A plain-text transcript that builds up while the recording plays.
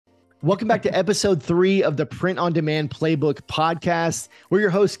Welcome back to episode 3 of the Print on Demand Playbook podcast. We're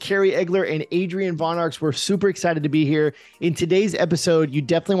your hosts, Carrie Egler and Adrian Von Arx. We're super excited to be here. In today's episode, you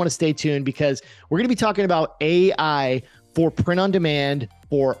definitely want to stay tuned because we're going to be talking about AI for print on demand,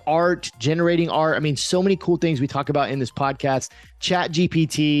 for art, generating art. I mean, so many cool things we talk about in this podcast.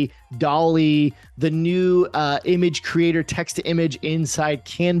 ChatGPT, DALL-E, the new image creator, text to image inside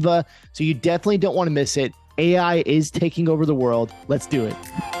Canva. So you definitely don't want to miss it. AI is taking over the world. Let's do it.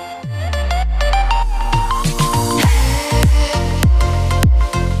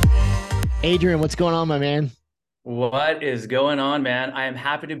 Adrian, what's going on, my man? What is going on, man? I am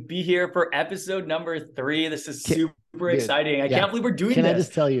happy to be here for episode number 3. This is super exciting. I can't believe we're doing this. Can I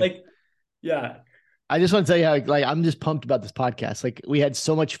just tell you? I just want to tell you how I'm just pumped about this podcast. Like, we had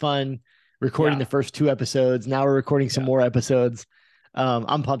so much fun recording the first 2 episodes. Now we're recording some more episodes.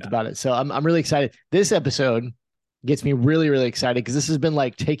 I'm pumped about it. So I'm really excited. This episode gets me really, really excited because this has been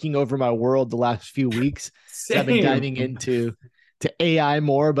like taking over my world the last few weeks. So I've been diving into AI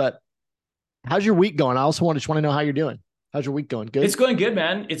more, but how's your week going? I also just want to know how you're doing. How's your week going? Good? It's going good,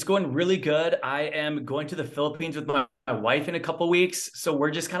 man. It's going really good. I am going to the Philippines with my wife in a couple of weeks. So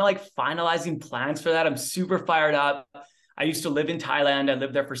we're just kind of like finalizing plans for that. I'm super fired up. I used to live in Thailand. I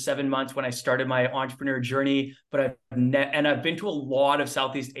lived there for 7 months when I started my entrepreneur journey, but I've been to a lot of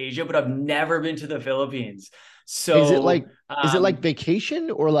Southeast Asia, but I've never been to the Philippines. So is it like vacation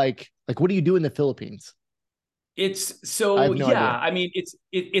or like what do you do in the Philippines? It's so, I have no idea. I mean,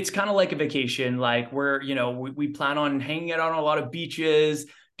 it's kind of like a vacation. Like we plan on hanging out on a lot of beaches,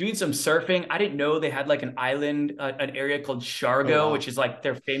 doing some surfing. I didn't know they had like an island, an area called Siargao, which is like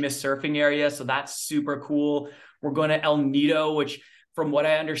their famous surfing area. So that's super cool. We're going to El Nido, which from what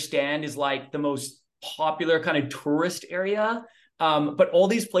I understand is like the most popular kind of tourist area. But all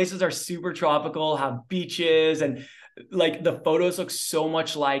these places are super tropical, have beaches, and like the photos look so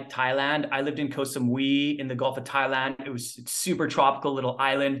much like Thailand. I lived in Koh Samui in the Gulf of Thailand. It's super tropical little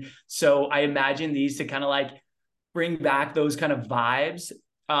island. So I imagine these to kind of like bring back those kind of vibes.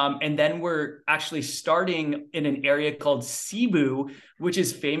 And then we're actually starting in an area called Cebu, which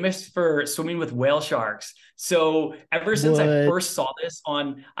is famous for swimming with whale sharks. So ever since I first saw this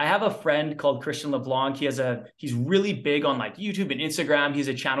I have a friend called Christian LeBlanc. He's really big on like YouTube and Instagram. He's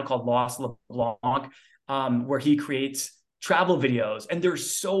a channel called Lost LeBlanc, where he creates travel videos, and they're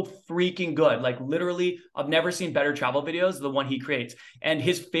so freaking good. Like literally, I've never seen better travel videos than the one he creates. And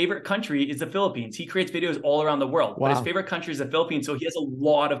his favorite country is the Philippines. He creates videos all around the world, but his favorite country is the Philippines. So he has a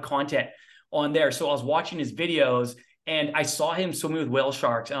lot of content on there. So I was watching his videos and I saw him swimming with whale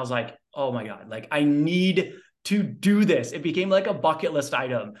sharks, and I was like, oh my God, like I need to do this. It became like a bucket list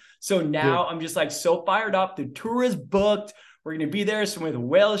item. So now I'm just like so fired up. The tour is booked. We're going to be there swimming with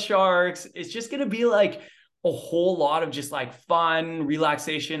whale sharks. It's just going to be like a whole lot of just like fun,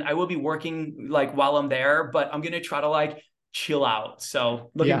 relaxation. I will be working like while I'm there, but I'm going to try to like chill out.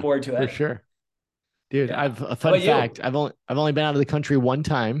 So looking forward to it. For sure. Dude, I've a fun fact. I've only been out of the country one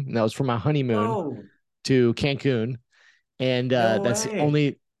time, and that was for my honeymoon to Cancun. And that's the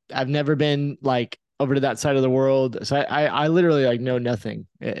only, I've never been like over to that side of the world. So I literally like know nothing.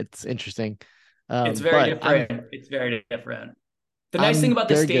 It's interesting. It's very different. It's very different. The nice thing about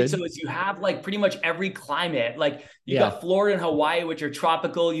the States, though, is you have like pretty much every climate. Like you got Florida and Hawaii, which are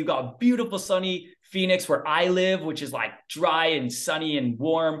tropical. You got beautiful sunny Phoenix, where I live, which is like dry and sunny and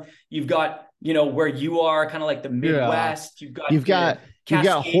warm. You've got, where you are, kind of like the Midwest. You've got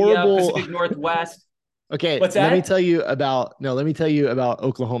horrible Pacific Northwest. Okay, what's that? Let me tell you about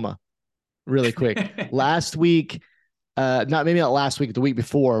Oklahoma really quick. Last week, not last week, the week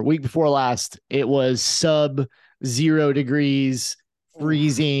before last, it was sub 0 degrees,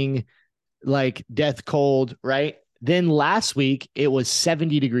 freezing, like death cold, right? Then last week it was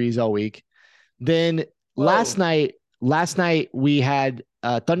 70 degrees all week. Then last night we had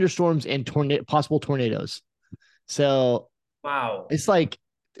thunderstorms and possible tornadoes. So wow, it's like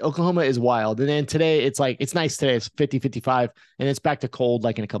Oklahoma is wild. And then today it's nice today. It's 50, 55, and it's back to cold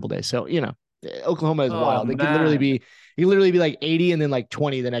like in a couple days. So, Oklahoma is wild. It could literally be like 80 and then like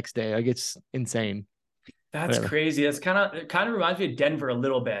 20 the next day. Like it's insane. That's crazy. It kind of reminds me of Denver a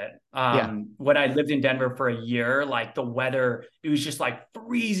little bit. When I lived in Denver for a year, like the weather, it was just like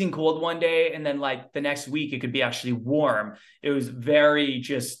freezing cold one day. And then like the next week, it could be actually warm. It was very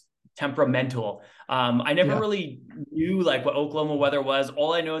just temperamental. I never really knew like what Oklahoma weather was.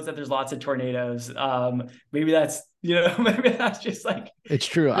 All I know is that there's lots of tornadoes. Maybe that's, maybe that's just like, it's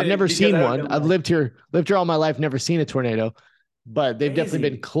true. I've never seen one. I've lived here all my life, never seen a tornado, but they've definitely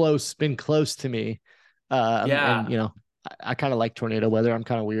been close to me. And I kind of like tornado weather. I'm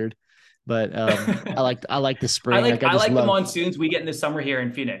kind of weird, but I like the spring. I like the monsoons we get in the summer here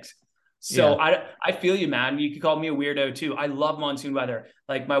in Phoenix. So I feel you, man. You could call me a weirdo too. I love monsoon weather.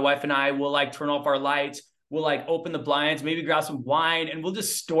 Like my wife and I will like turn off our lights. We'll like open the blinds, maybe grab some wine, and we'll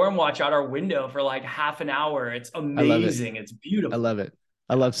just storm watch out our window for like half an hour. It's I love it. amazing. It's beautiful. I love it.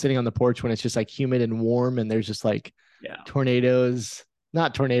 I love sitting on the porch when it's just like humid and warm and there's just like tornadoes,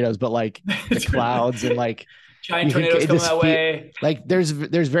 not tornadoes, but like the clouds and like giant tornadoes coming that way. Like there's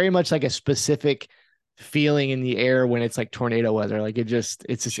very much like a specific feeling in the air when it's like tornado weather. Like it's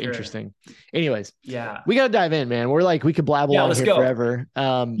just interesting. Anyways, we got to dive in, man. We could blabble on here forever.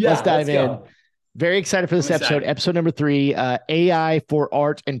 Let's dive in. Very excited for this episode. Episode number 3, AI for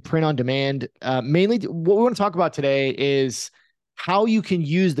art and print on demand. Mainly what we want to talk about today is how you can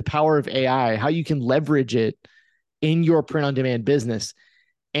use the power of AI, how you can leverage it in your print on demand business.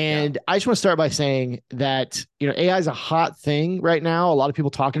 And I just want to start by saying that, AI is a hot thing right now. A lot of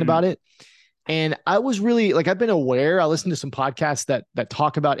people talking about it. And I was really I've been aware. I listened to some podcasts that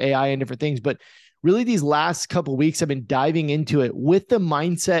talk about AI and different things, but really these last couple of weeks, I've been diving into it with the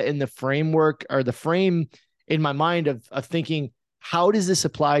mindset and the framework or the frame in my mind of thinking, how does this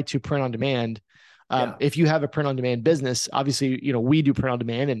apply to print on demand? If you have a print on demand business, obviously, we do print on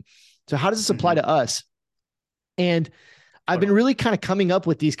demand. And so how does this apply to us? And I've been really kind of coming up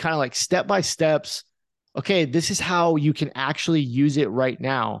with these kind of like step-by-steps. Okay, this is how you can actually use it right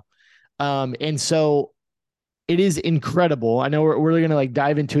now. And so it is incredible. I know we're really going to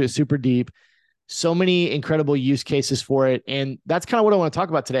dive into it super deep. So many incredible use cases for it. And that's kind of what I want to talk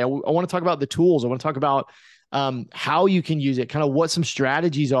about today. I want to talk about the tools. I want to talk about how you can use it, kind of what some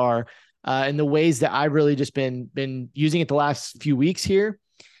strategies are, and the ways that I've really just been using it the last few weeks here.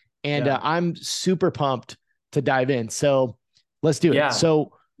 And I'm super pumped to dive in. So let's do it.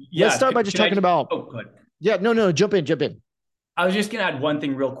 So let's start by just talking about. Oh, good. Yeah, no, jump in. I was just gonna add one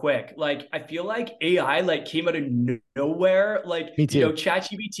thing real quick. I feel like AI came out of nowhere. Me too.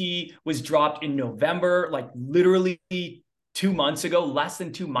 ChatGPT was dropped in November, literally 2 months ago, less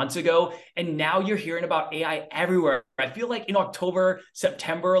than 2 months ago. And now you're hearing about AI everywhere. I feel like in October,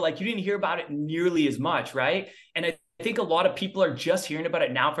 September, you didn't hear about it nearly as much, right? And I think a lot of people are just hearing about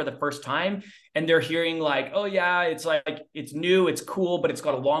it now for the first time. And they're hearing oh yeah, it's new, it's cool, but it's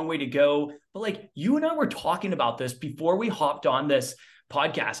got a long way to go. But you and I were talking about this before we hopped on this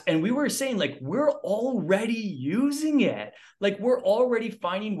podcast. And we were saying we're already using it. We're already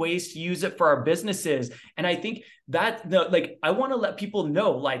finding ways to use it for our businesses. And I think that I want to let people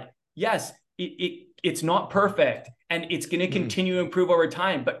know, yes, it's not perfect and it's going to continue to improve over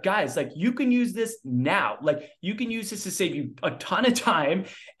time. But guys, you can use this now. You can use this to save you a ton of time,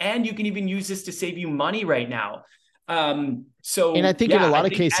 and you can even use this to save you money right now. And I think in a lot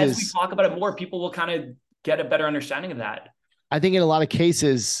of cases, as we talk about it more, people will kind of get a better understanding of that. I think in a lot of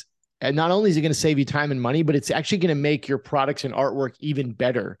cases, and not only is it going to save you time and money, but it's actually going to make your products and artwork even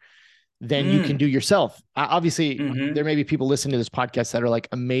better than you can do yourself. Obviously, there may be people listening to this podcast that are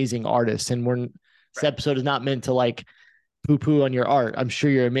amazing artists, and this episode is not meant to poo-poo on your art. I'm sure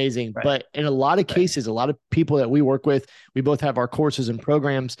you're amazing, but in a lot of cases, a lot of people that we work with, we both have our courses and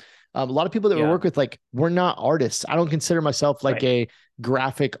programs. A lot of people that we work with, we're not artists. I don't consider myself a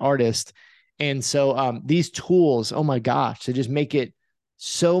graphic artist. And so these tools, oh my gosh, they just make it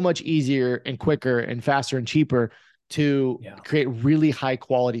so much easier and quicker and faster and cheaper to create really high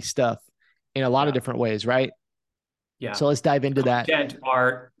quality stuff in a lot of different ways, right? Yeah. So let's dive into that. Content,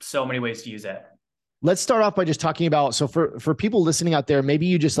 art, so many ways to use it. Let's start off by just talking about, so for people listening out there, maybe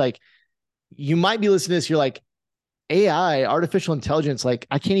you just you might be listening to this, you're AI, artificial intelligence, I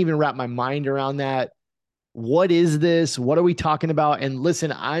can't even wrap my mind around that. What is this? What are we talking about? And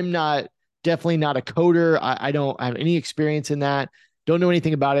listen, I'm definitely not a coder. I don't have any experience in that. Don't know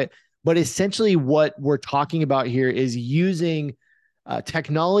anything about it. But essentially what we're talking about here is using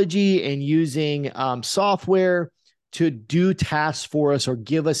technology and using software to do tasks for us or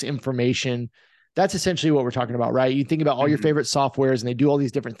give us information. That's essentially what we're talking about, right? You think about all your favorite softwares and they do all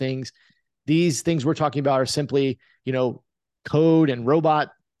these different things. These things we're talking about are simply, code and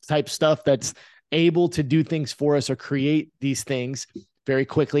robot type stuff that's able to do things for us or create these things very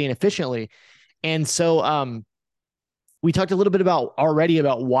quickly and efficiently. And so we talked a little bit about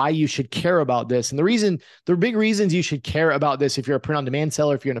why you should care about this. And the big reasons you should care about this, if you're a print on demand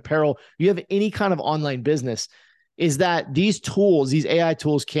seller, if you're an apparel, you have any kind of online business, is that these AI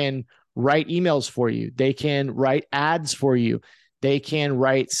tools can write emails for you. They can write ads for you. They can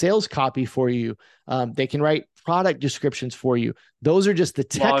write sales copy for you. They can write product descriptions for you. Those are just the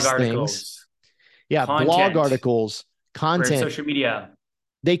text things. Yeah. Content. Blog articles, content, social media.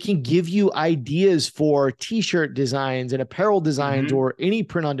 They can give you ideas for t-shirt designs and apparel designs or any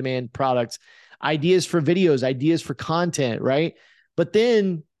print on demand products, ideas for videos, ideas for content. Right. But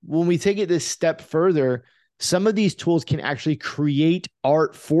then when we take it this step further, some of these tools can actually create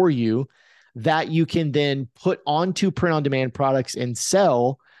art for you that you can then put onto print on demand products and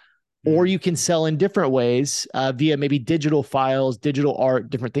sell, or you can sell in different ways via maybe digital files, digital art,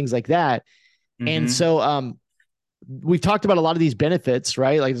 different things like that. And so we've talked about a lot of these benefits,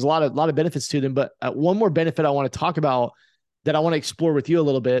 right? Like there's a lot of benefits to them, but one more benefit I want to talk about that I want to explore with you a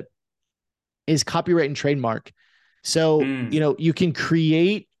little bit is copyright and trademark. So, you can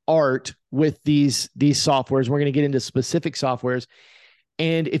create art with these softwares. We're going to get into specific softwares.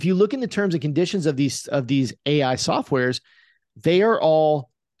 And if you look in the terms and conditions of these AI softwares, they are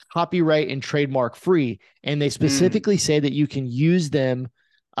all copyright and trademark free. And they specifically say that you can use them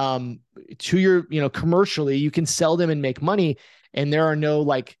to your, commercially, you can sell them and make money. And there are no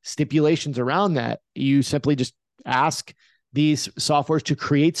like stipulations around that. You simply just ask these softwares to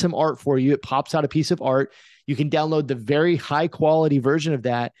create some art for you. It pops out a piece of art. You can download the very high quality version of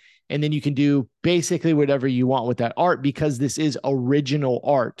that. And then you can do basically whatever you want with that art because this is original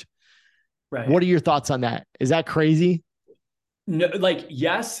art. Right. What are your thoughts on that? Is that crazy? No, like,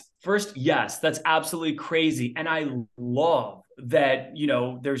 yes. First, yes, that's absolutely crazy. And I love that,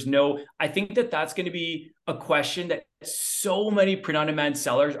 I think that that's going to be a question that so many print on demand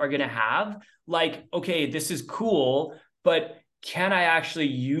sellers are going to have. Like, okay, this is cool, but can I actually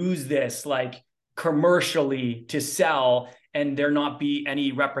use this like commercially to sell and there not be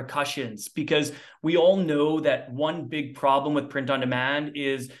any repercussions? Because we all know that one big problem with print on demand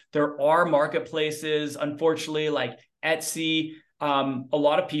is there are marketplaces, unfortunately, like Etsy. A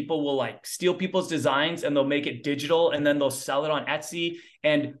lot of people will like steal people's designs and they'll make it digital and then they'll sell it on Etsy,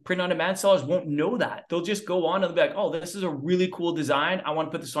 and print on demand sellers won't know that. They'll just go on and they'll be like, oh, this is a really cool design. I want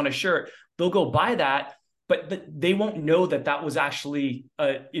to put this on a shirt. They'll go buy that, but they won't know that that was actually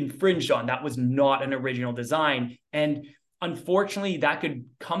infringed on. That was not an original design. And unfortunately, that could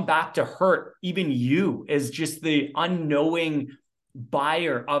come back to hurt even you as just the unknowing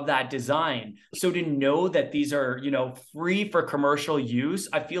buyer of that design. So to know that these are, free for commercial use,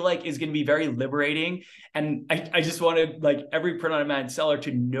 I feel like is going to be very liberating. And I just wanted like every print on demand seller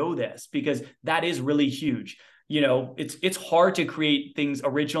to know this, because that is really huge. It's hard to create things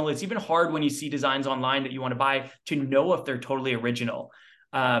original. It's even hard when you see designs online that you want to buy to know if they're totally original.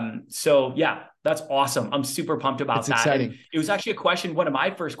 So yeah, that's awesome. I'm super pumped about that. Exciting. And it was actually a question. One of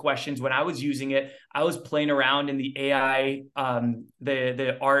my first questions when I was using it, I was playing around in the AI,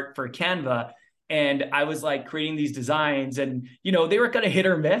 the art for Canva, and I was like creating these designs, and they were kind of hit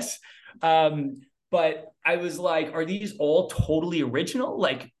or miss. But I was like, are these all totally original?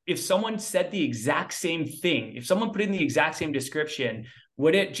 Like if someone said the exact same thing, if someone put in the exact same description,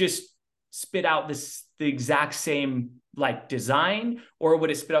 would it just spit out the exact same like design, or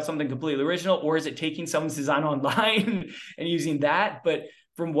would it spit out something completely original, or is it taking someone's design online and using that? But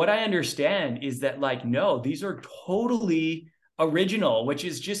from what I understand is that like, no, these are totally original, which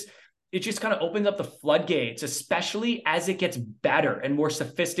is it just kind of opens up the floodgates, especially as it gets better and more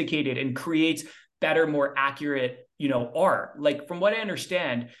sophisticated and creates better, more accurate, art. Like from what I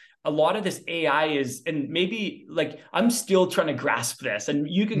understand, a lot of this AI is, and maybe like, I'm still trying to grasp this, and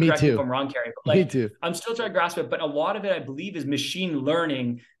you can correct me if I'm wrong, Carey, but like, Me too. I'm still trying to grasp it, but a lot of it, I believe, is machine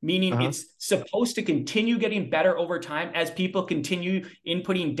learning, meaning it's supposed to continue getting better over time as people continue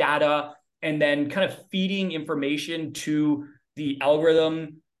inputting data and then kind of feeding information to the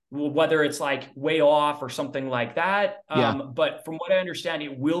algorithm, whether it's like way off or something like that. But from what I understand,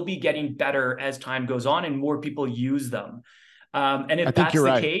 it will be getting better as time goes on and more people use them. And if that's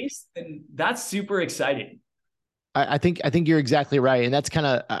the case, then that's super exciting. I think you're exactly right. And that's kind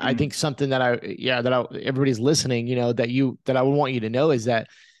of, I think something that everybody's listening, that I would want you to know is that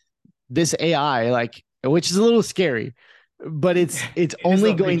this AI, like, which is a little scary, but it's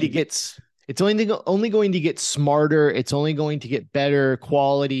only going to get, it's only going to get smarter. It's only going to get better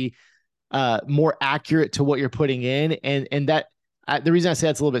quality, more accurate to what you're putting in. And that, the reason I say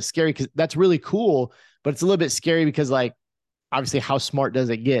that's a little bit scary, because that's really cool, but it's a little bit scary because like, obviously, how smart does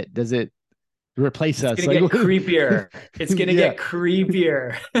it get? Does it replace us? It's going to get creepier. It's going to get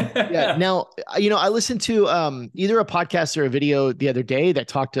creepier. Yeah. Now, I listened to either a podcast or a video the other day that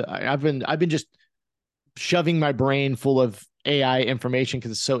talked to, I've been just shoving my brain full of AI information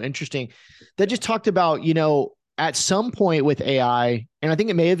because it's so interesting, that just talked about, at some point with AI, and I think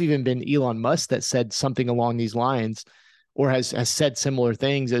it may have even been Elon Musk that said something along these lines, or has said similar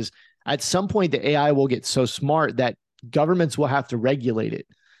things, is at some point the AI will get so smart that governments will have to regulate it.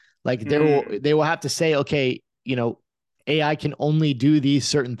 Like they will have to say, okay, AI can only do these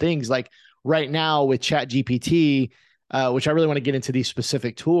certain things. Like right now with ChatGPT, which I really want to get into these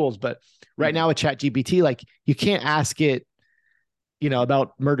specific tools, but right now with ChatGPT, like you can't ask it,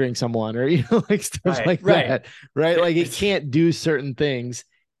 about murdering someone or, like stuff Right, like right. that, right? Like it It's can't do certain things.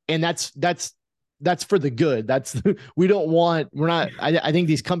 And that's for the good. We're not, I think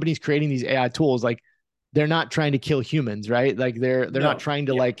these companies creating these AI tools, like they're not trying to kill humans, right? Like they're not no, trying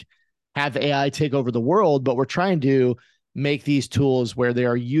to yeah, like have AI take over the world, but we're trying to make these tools where they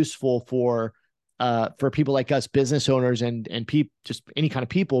are useful for people like us, business owners and people, just any kind of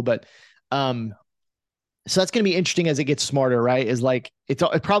people. But um, so that's going to be interesting as it gets smarter, right? Is like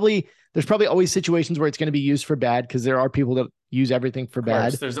there's probably always situations where it's going to be used for bad because there are people that use everything for of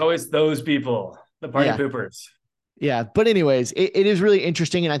course. bad. There's always those people, the party Yeah, poopers. yeah. But anyways, it is really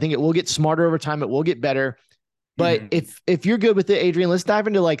interesting, and I think it will get smarter over time. It will get better. But Mhm. if you're good with it, Adrian, let's dive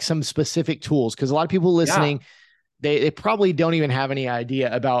into like some specific tools because a lot of people Yeah, listening, they probably don't even have any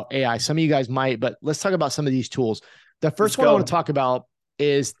idea about AI. Some of you guys might, but let's talk about some of these tools. The let's first one I want to go. talk about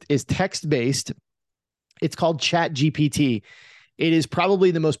is text based. It's called Chat GPT. It is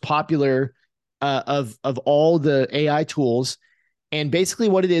probably the most popular of all the AI tools. And basically,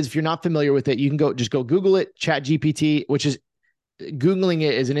 what it is, if you're not familiar with it, you can go Google it, Chat GPT, which is Googling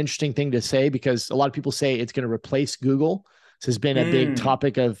it is an interesting thing to say because a lot of people say it's going to replace Google. This has been a big Mm,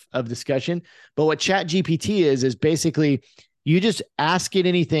 topic of discussion. But what Chat GPT is basically you just ask it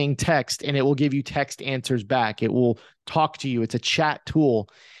anything text and it will give you text answers back. It will talk to you. It's a chat tool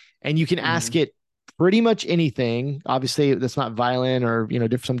and you can ask mhm. it pretty much anything. Obviously, that's not violent or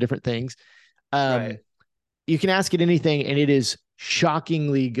some different things. Um, Right. you can ask it anything, and it is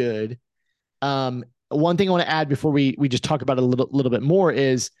shockingly good. One thing I want to add before we just talk about it a little bit more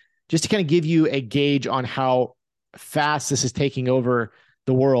is just to kind of give you a gauge on how fast this is taking over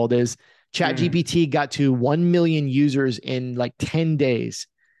the world. Is Mm. ChatGPT got to 1 million users in like 10 days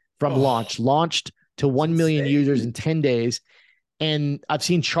from Oh, launched to it's 1 million users in insane. 10 days. And I've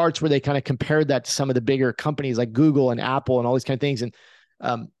seen charts where they kind of compared that to some of the bigger companies like Google and Apple and all these kind of things. And,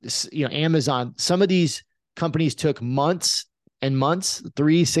 Amazon, some of these companies took months and months,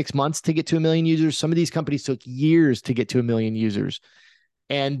 3, 6 months to get to 1 million users. Some of these companies took years to get to 1 million users.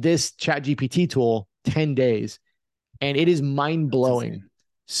 And this Chat GPT tool, 10 days. And it is mind That's blowing. insane.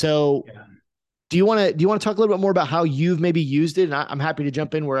 So Yeah. do you want to talk a little bit more about how you've maybe used it? And I'm happy to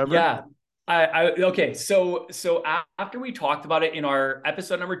jump in wherever. Yeah. Okay. So after we talked about it in our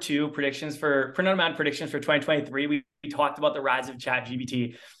episode number 2, predictions for print on demand predictions for 2023, we talked about the rise of Chat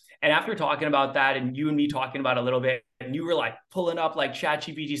GPT. And after talking about that and you and me talking about it a little bit, and you were like pulling up like Chat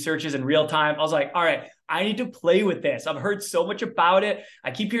GPT searches in real time, I was like, all right, I need to play with this. I've heard so much about it.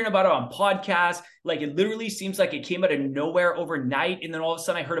 I keep hearing about it on podcasts. Like it literally seems like it came out of nowhere overnight. And then all of a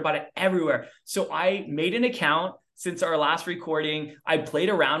sudden I heard about it everywhere. So I made an account since our last recording. I played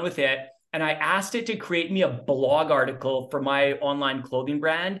around with it and I asked it to create me a blog article for my online clothing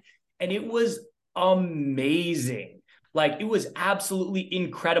brand. And it was amazing. Like it was absolutely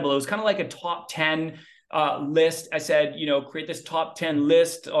incredible. It was kind of like a top 10 list. I said, create this top 10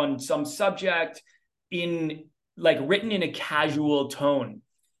 list on some subject in like written in a casual tone.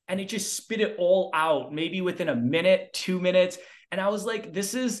 And it just spit it all out, maybe within a minute, 2 minutes. And I was like,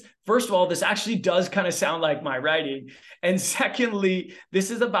 first of all, this actually does kind of sound like my writing. And secondly,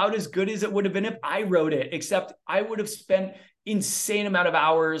 this is about as good as it would have been if I wrote it, except I would have spent insane amount of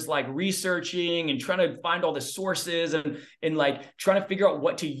hours like researching and trying to find all the sources and like trying to figure out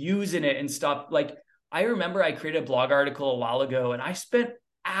what to use in it and stuff. Like I remember I created a blog article a while ago and I spent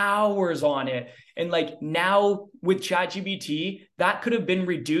hours on it. And like now with ChatGPT, that could have been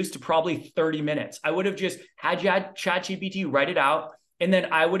reduced to probably 30 minutes. I would have just had ChatGPT write it out. And then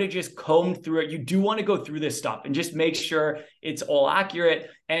I would have just combed through it. You do want to go through this stuff and just make sure it's all accurate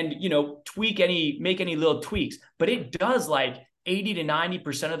and, make any little tweaks. But it does like 80 to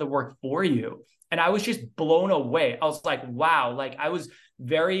 90% of the work for you. And I was just blown away. I was like, wow, like I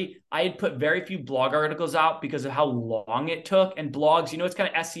had put very few blog articles out because of how long it took. And blogs, it's kind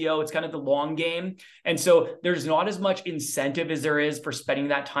of SEO, it's kind of the long game. And so there's not as much incentive as there is for spending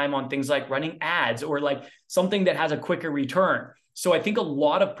that time on things like running ads or like something that has a quicker return. So I think a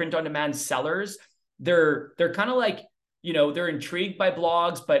lot of print on demand sellers, they're kind of like, they're intrigued by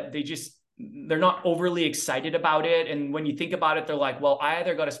blogs, but they're not overly excited about it. And when you think about it, they're like, well, I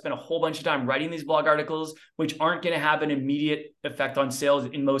either got to spend a whole bunch of time writing these blog articles, which aren't going to have an immediate effect on sales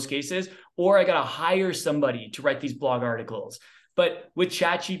in most cases, or I got to hire somebody to write these blog articles. But with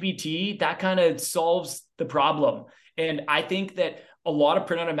ChatGPT, that kind of solves the problem. And I think that a lot of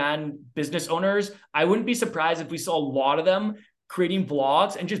print on demand business owners, I wouldn't be surprised if we saw a lot of them creating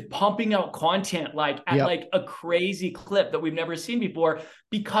blogs and just pumping out content like at Yep. like a crazy clip that we've never seen before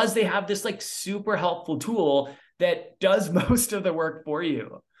because they have this like super helpful tool that does most of the work for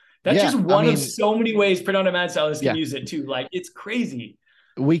you. That's Yeah. just I one of mean, so many ways print on demand stylists can yeah, use it too. Like it's crazy.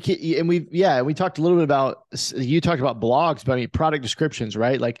 we can, and we talked a little bit about, you talked about blogs, but I mean, product descriptions,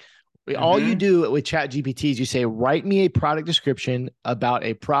 right? Like all you Mm-hmm. do with chat GPT is you say, write me a product description about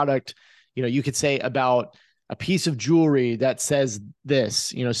a product. You could say about a piece of jewelry that says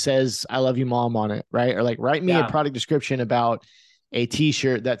this, says I love you mom on it, right? Or like write me a Yeah. product description about a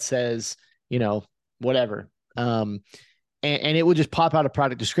t-shirt that says, you know, whatever. And it will just pop out a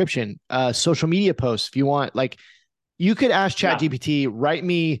product description. Social media posts, if you want, like you could ask Yeah. ChatGPT, write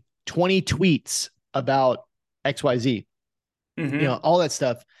me 20 tweets about XYZ, Mm-hmm. all that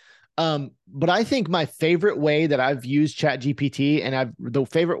stuff. But I think my favorite way that I've used ChatGPT, and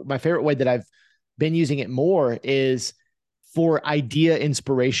my favorite way that I've been using it more is for idea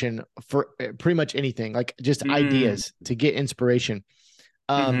inspiration for pretty much anything, like just Mm. ideas to get inspiration.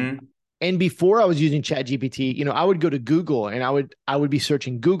 Um, Mm-hmm. and before I was using ChatGPT, I would go to Google and I would be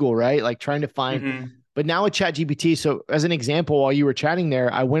searching Google, right? Like trying to find, Mm-hmm. but now with ChatGPT, so as an example, while you were chatting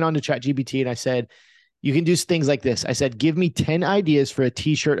there, I went on to ChatGPT and I said, you can do things like this. I said, give me 10 ideas for a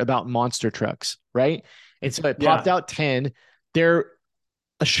t-shirt about monster trucks, right? And so it popped Yeah. out 10. They're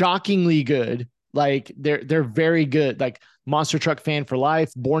shockingly good. Like they're very good. Like Monster Truck Fan for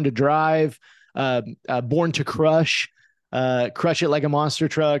Life, Born to Drive, Born to Crush, Crush It Like a Monster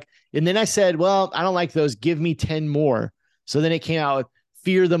Truck. And then I said, well, I don't like those. Give me 10 more. So then it came out with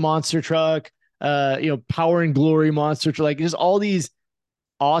Fear the Monster Truck, Power and Glory Monster Truck, like just all these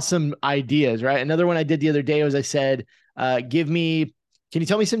awesome ideas, right? Another one I did the other day was I said, can you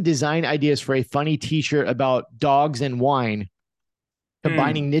tell me some design ideas for a funny t-shirt about dogs and wine,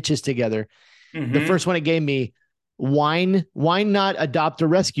 combining Mm. niches together? The first Mm-hmm. one it gave me, wine not adopt a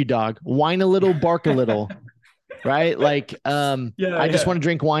rescue dog, whine a little, bark a little, right? Like, Yeah. I just Yeah. want to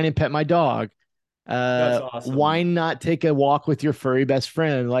drink wine and pet my dog. That's awesome. Wine not take a walk with your furry best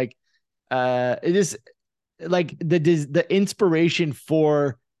friend. Like, it is like the inspiration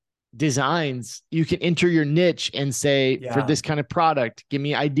for designs. You can enter your niche and say, for Yeah. this kind of product, give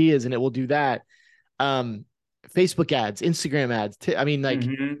me ideas, and it will do that. Um, Facebook ads, Instagram ads. I mean, like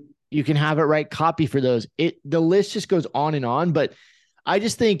Mm-hmm. you can have it write copy for those. The list just goes on and on. But I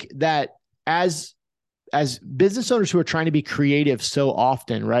just think that as business owners who are trying to be creative so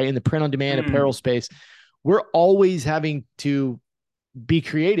often, right, in the print on demand apparel Mm. space, we're always having to be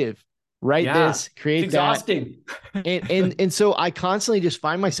creative. Write Yeah. this, It's create that. exhausting. And so I constantly just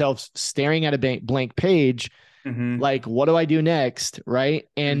find myself staring at a blank page, Mm-hmm. like, what do I do next? Right.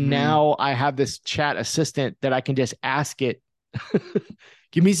 And Mm-hmm. now I have this chat assistant that I can just ask it,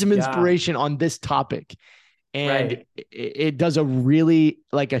 give me some Yeah. inspiration on this topic. And Right. it does a really,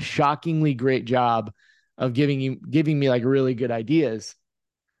 like, a shockingly great job of giving me like really good ideas.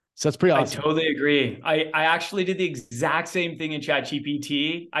 So that's pretty I awesome. totally agree. I actually did the exact same thing in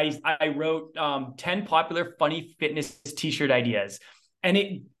ChatGPT. I wrote 10 popular funny fitness t-shirt ideas.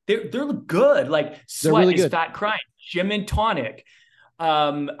 And they're good. Like They're really sweat is good. fat crime, gym and tonic.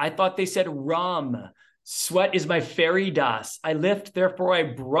 I thought they said rum. Sweat is my fairy dust. I lift, therefore I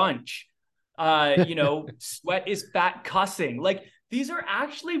brunch. Sweat is fat cussing. Like these are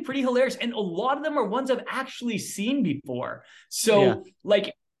actually pretty hilarious. And a lot of them are ones I've actually seen before. Yeah. So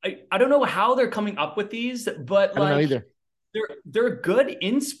like I don't know how they're coming up with these, but I don't know like either. they're good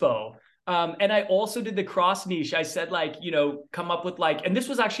inspo. And I also did the cross niche. I said like, come up with like, and this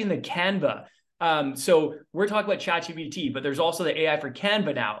was actually in the Canva. So we're talking about ChatGPT, but there's also the AI for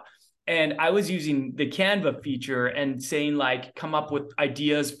Canva now. And I was using the Canva feature and saying like, come up with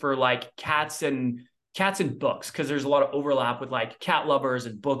ideas for like cats and books, because there's a lot of overlap with like cat lovers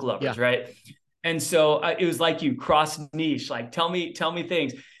and book Yeah. lovers, right? And so it was like you cross niche, like tell me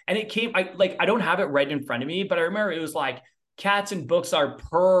things. And it came, I don't have it right in front of me, but I remember it was like cats and books are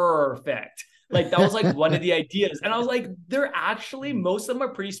perfect. Like that was like one of the ideas. And I was like, they're actually, most of them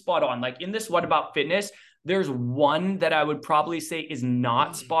are pretty spot on. Like in this What About Fitness, there's one that I would probably say is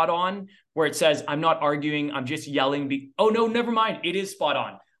not spot on, where it says, I'm not arguing, I'm just yelling. Oh no, never mind. It is spot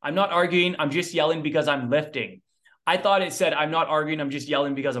on. I'm not arguing, I'm just yelling because I'm lifting. I thought it said, I'm not arguing, I'm just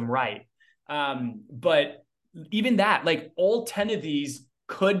yelling because I'm right. But even that, like all 10 of these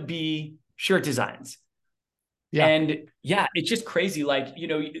could be shirt designs. Yeah. And yeah, it's just crazy. Like,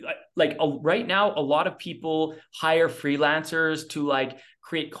 right now, a lot of people hire freelancers to like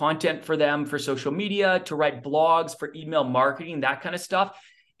create content for them for social media, to write blogs, for email marketing, that kind of stuff.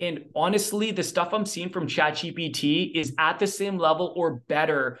 And honestly, the stuff I'm seeing from ChatGPT is at the same level or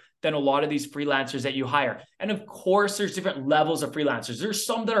better than a lot of these freelancers that you hire. And of course, there's different levels of freelancers. There's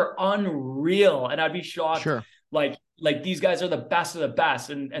some that are unreal, and I'd be shocked. Sure. Like these guys are the best of the best,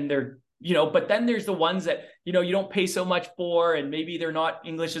 and they're but then there's the ones that, you don't pay so much for, and maybe they're not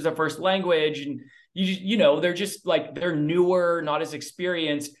English as a first language. And they're just like, they're newer, not as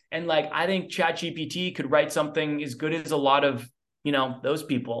experienced. And like, I think ChatGPT could write something as good as a lot of, those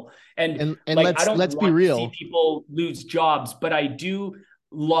people. And like, let's be real. To see people lose jobs, but I do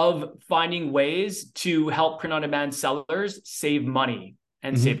love finding ways to help print-on-demand sellers save money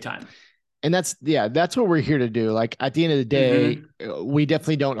and save time. And that's what we're here to do. Like, at the end of the day, we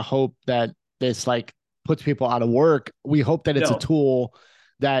definitely don't hope that this like puts people out of work. We hope that it's a tool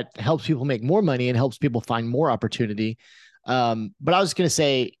that helps people make more money and helps people find more opportunity. But I was going to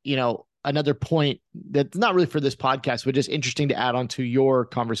say, another point that's not really for this podcast, but just interesting to add on to your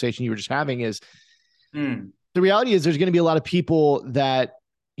conversation you were just having is the reality is there's going to be a lot of people that,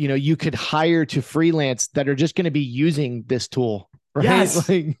 you could hire to freelance that are just going to be using this tool. Right? Yes,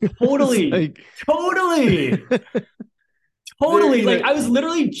 like, totally. Totally. Like, I was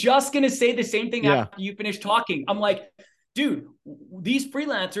literally just going to say the same thing after you finished talking. I'm like, dude, these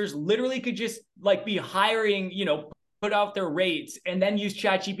freelancers literally could just like be hiring, put out their rates and then use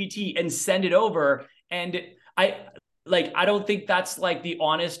ChatGPT and send it over. And I don't think that's like the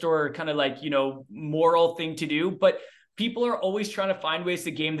honest or kind of like, moral thing to do, but people are always trying to find ways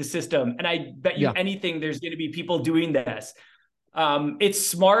to game the system. And I bet you anything, there's going to be people doing this. It's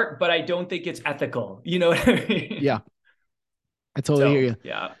smart, but I don't think it's ethical. You know what I mean? Yeah. I totally hear you.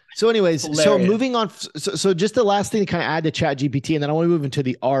 Yeah. So anyways, so moving on. So just the last thing to kind of add to ChatGPT, and then I want to move into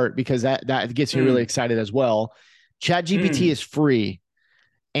the art because that gets me really excited as well. ChatGPT is free,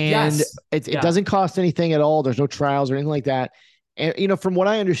 and it doesn't cost anything at all. There's no trials or anything like that. And, from what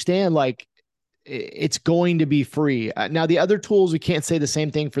I understand, like it's going to be free. Now the other tools, we can't say the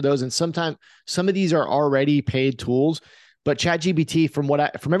same thing for those. And sometimes some of these are already paid tools, but ChatGPT,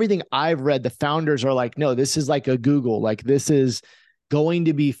 from everything I've read, the founders are like, no, this is like a Google, like this is going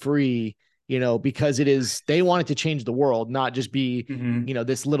to be free, because they want it to change the world, not just be,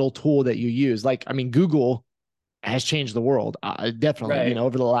 this little tool that you use. Like, I mean, Google has changed the world, definitely,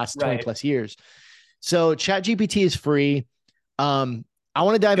 over the last 20 plus years. So ChatGPT is free. I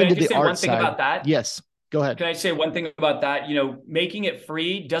want to dive into the art side. About that? Yes. Go ahead. Can I say one thing about that? Making it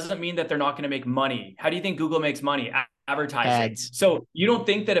free doesn't mean that they're not going to make money. How do you think Google makes money? Advertising. Ads. So you don't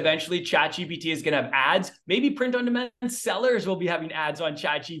think that eventually ChatGPT is going to have ads? Maybe print-on-demand sellers will be having ads on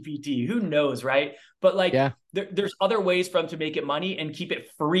ChatGPT. Who knows, right? But like, there's other ways for them to make it money and keep it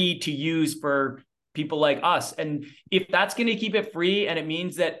free to use for people like us. And if that's going to keep it free, and it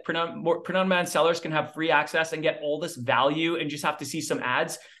means that print-on-demand sellers can have free access and get all this value and just have to see some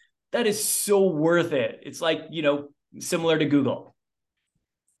ads, that is so worth it. It's like, similar to Google.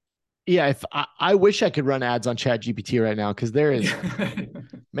 Yeah. If I wish I could run ads on ChatGPT right now, because there is,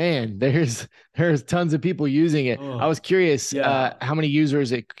 man, there's tons of people using it. I was curious how many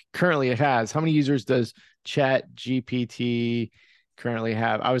users it currently has. How many users does ChatGPT currently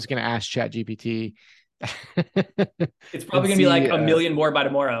have? I was going to ask ChatGPT. It's probably going to be like a million more by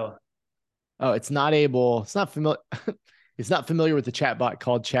tomorrow. Oh, it's not familiar. It's not familiar with the chatbot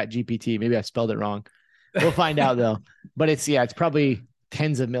called ChatGPT. Maybe I spelled it wrong. We'll find out though. But it's probably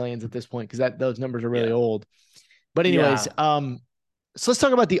tens of millions at this point, because those numbers are really old. But anyways, so let's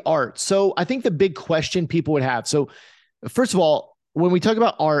talk about the art. So I think the big question people would have. So first of all, when we talk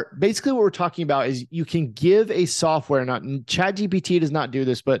about art, basically what we're talking about is you can give a software, not ChatGPT does not do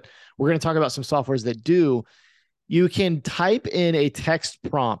this, but we're going to talk about some softwares that do. You can type in a text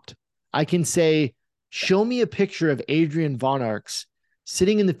prompt. I can say, show me a picture of Adrian Von Arx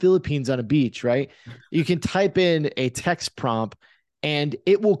sitting in the Philippines on a beach, right? You can type in a text prompt and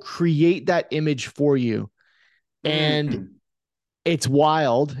it will create that image for you. And it's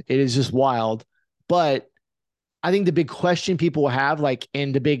wild. It is just wild. But I think the big question people will have,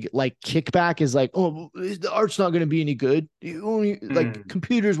 and the big kickback is oh, the art's not going to be any good.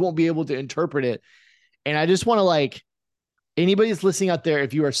 Computers won't be able to interpret it. And I just want to anybody that's listening out there,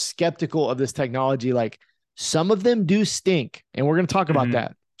 if you are skeptical of this technology, some of them do stink. And we're going to talk about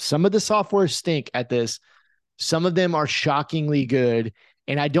that. Some of the software stink at this. Some of them are shockingly good.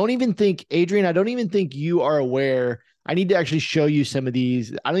 And I don't even think, Adrian, you are aware. I need to actually show you some of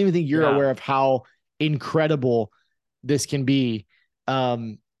these. I don't even think you're aware of how incredible this can be.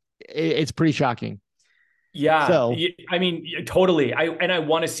 It's pretty shocking. Yeah. So, I mean, totally. I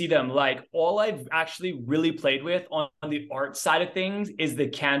want to see them. All I've actually really played with on the art side of things is the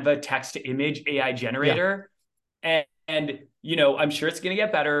Canva text to image AI generator. And I'm sure it's going to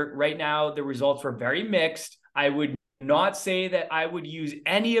get better. Right now, the results were very mixed. I would not say that I would use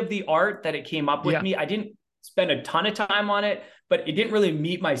any of the art that it came up with me. I didn't spend a ton of time on it, but it didn't really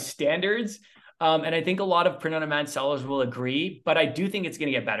meet my standards. And I think a lot of print-on-demand sellers will agree, but I do think it's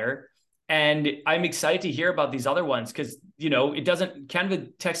going to get better. And I'm excited to hear about these other ones because, it doesn't, Canva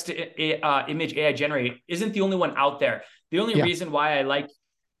text to image AI generate isn't the only one out there. The only reason why I like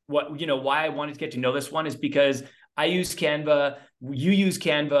why I wanted to get to know this one is because I use Canva, you use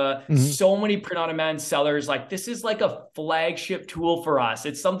Canva, so many print on demand sellers. Like, this is like a flagship tool for us.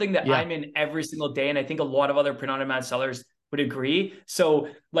 It's something that I'm in every single day. And I think a lot of other print on demand sellers would agree. So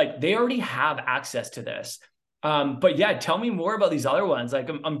like, they already have access to this. But yeah, tell me more about these other ones. Like,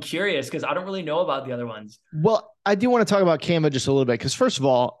 I'm curious because I don't really know about the other ones. Well, I do want to talk about Canva just a little bit because, first of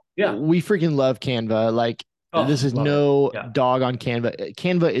all, we freaking love Canva. Like, this is no dog on Canva.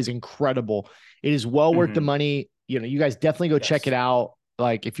 Canva is incredible. It is well worth the money. You guys definitely go check it out.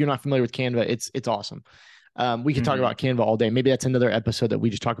 Like, if you're not familiar with Canva, it's awesome. We could talk about Canva all day. Maybe that's another episode that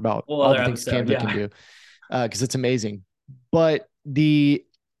we just talk about all the things Canva can do, because it's amazing. But the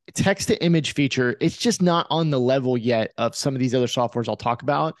text to image feature, it's just not on the level yet of some of these other softwares I'll talk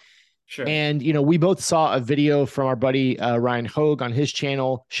about. Sure. And, we both saw a video from our buddy, Ryan Hogue, on his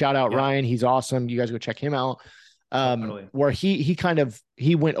channel. Shout out Ryan. He's awesome. You guys go check him out. Where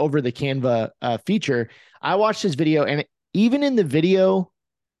he went over the Canva feature. I watched his video, and even in the video,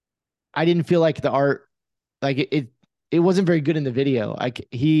 I didn't feel like the art, like it wasn't very good in the video. Like,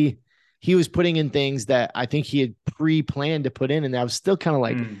 he was putting in things that I think he had pre-planned to put in. And I was still kind of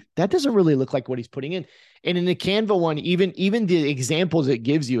like, that doesn't really look like what he's putting in. And in the Canva one, even the examples it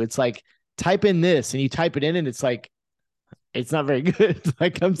gives you, it's like, type in this, and you type it in, and it's like, it's not very good.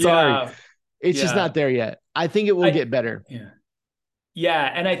 Like, I'm sorry. It's just not there yet. I think it will get better.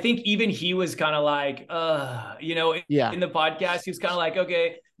 Yeah. And I think even he was kind of like, in the podcast, he was kind of like,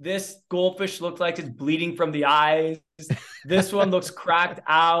 okay, this goldfish looks like it's bleeding from the eyes. This one looks cracked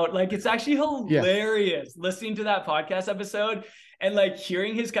out. Like, it's actually hilarious listening to that podcast episode and like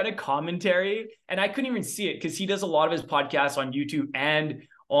hearing his kind of commentary. And I couldn't even see it because he does a lot of his podcasts on YouTube and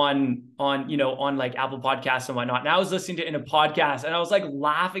on like Apple Podcasts and whatnot. And I was listening to it in a podcast and I was like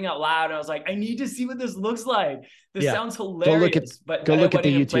laughing out loud. And I was like, I need to see what this looks like. This sounds hilarious. Go look at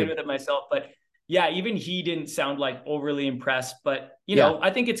the YouTube. Played with it myself. But yeah, even he didn't sound like overly impressed. But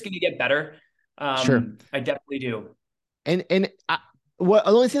I think it's going to get better. Sure, I definitely do. And the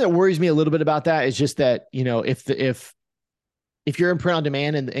only thing that worries me a little bit about that is just that, if you're in print on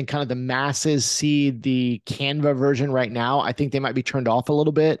demand and kind of the masses see the Canva version right now, I think they might be turned off a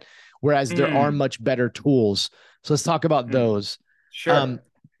little bit, whereas there are much better tools. So let's talk about those. Sure.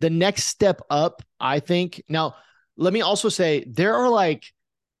 The next step up, I think. Now, let me also say there are like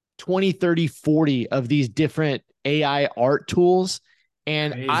 20, 30, 40 of these different AI art tools.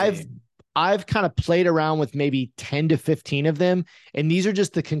 And Crazy. I've kind of played around with maybe 10 to 15 of them. And these are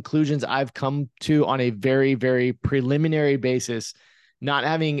just the conclusions I've come to on a very, very preliminary basis, not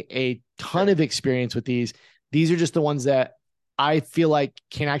having a ton of experience with these. These are just the ones that I feel like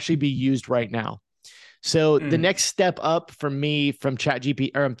can actually be used right now. So the next step up for me from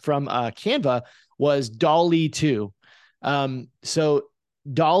ChatGPT or from Canva was DALL-E 2. So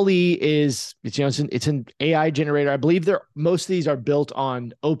DALL-E it's an AI generator. I believe most of these are built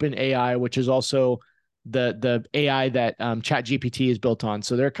on OpenAI, which is also the AI that ChatGPT is built on.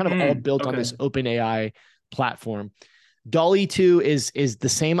 So they're kind of all built on this OpenAI platform. DALL-E 2 is the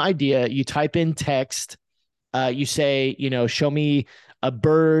same idea. You type in text, you say, show me a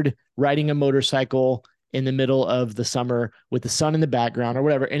bird riding a motorcycle in the middle of the summer with the sun in the background or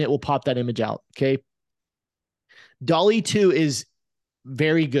whatever, and it will pop that image out. Okay. DALL-E 2 is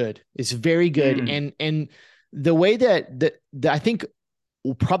very good. It's very good. And the way that I think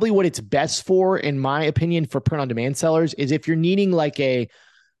probably what it's best for, in my opinion, for print on demand sellers is if you're needing like a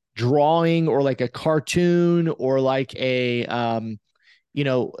drawing or like a cartoon or like a,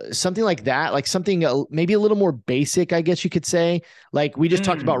 something like that, like something maybe a little more basic, I guess you could say. Like we just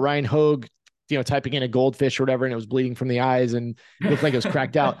talked about Ryan Hogue, typing in a goldfish or whatever, and it was bleeding from the eyes and looked like it was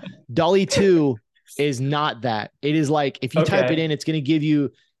cracked out. DALL-E 2 is not that. It is like, if you type it in, it's going to give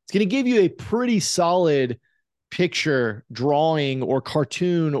you a pretty solid picture, drawing or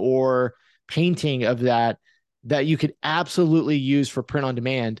cartoon or painting of that you could absolutely use for print on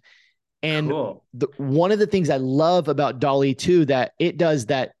demand. And one of the things I love about DALL-E 2 that it does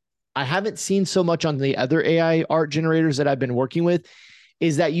that I haven't seen so much on the other AI art generators that I've been working with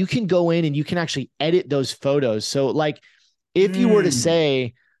is that you can go in and you can actually edit those photos. So like if you were to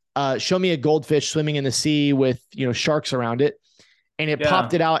say, show me a goldfish swimming in the sea with, sharks around it, and it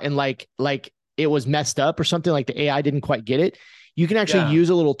popped it out and like it was messed up or something, like the AI didn't quite get it. You can actually use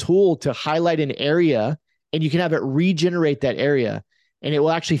a little tool to highlight an area and you can have it regenerate that area and it will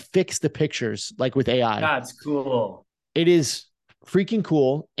actually fix the pictures like with AI. That's cool. It is freaking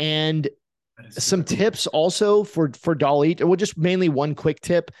cool. And That is super some cool. tips also for DALL-E, or just mainly one quick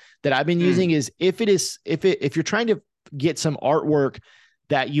tip that I've been using is if you're trying to get some artwork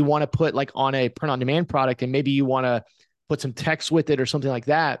that you want to put like on a print on demand product, and maybe you want to put some text with it or something like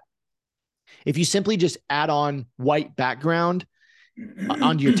that. If you simply just add on white background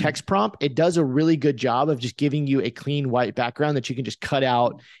onto your text prompt, it does a really good job of just giving you a clean white background that you can just cut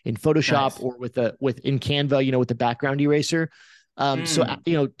out in Photoshop Nice. or in Canva, with the background eraser. So,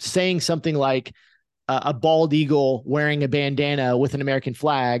 Mm, saying something like a bald eagle wearing a bandana with an American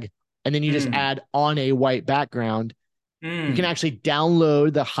flag, and then you just mm, add on a white background, you can mm. actually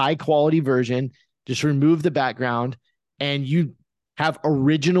download the high quality version, just remove the background, and you have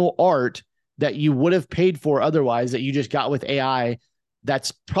original art that you would have paid for otherwise that you just got with AI.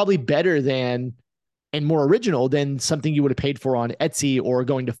 That's probably better than and more original than something you would have paid for on Etsy or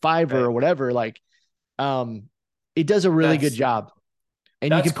going to Fiverr Right. or whatever. Like, um, it does a really good That's job,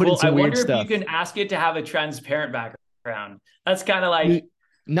 and you that's can put in cool. I some weird wonder if you stuff. can ask it to have a transparent background. That's kind of You like,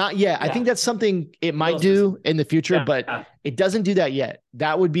 not yet. I think yeah, that's something it a little might do specific. in the future, Yeah. but it doesn't do that yet.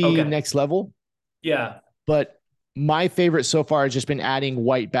 That would be Okay. next level. Yeah. But my favorite so far has just been adding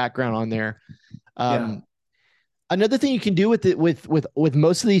white background on there. Yeah. Um, Another thing you can do with it with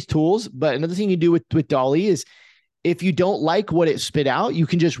most of these tools, but another thing you do with DALL-E is if you don't like what it spit out, you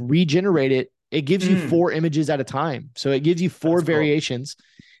can just regenerate it. It gives you Mm, 4 images at a time. So it gives you four that's cool. variations,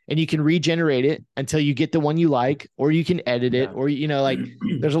 and you can regenerate it until you get the one you like, or you can edit it, Yeah. or like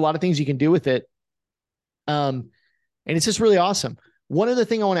there's a lot of things you can do with it. And it's just really awesome. One other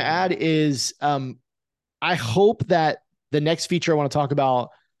thing I want to Yeah. add is I hope that the next feature I want to talk about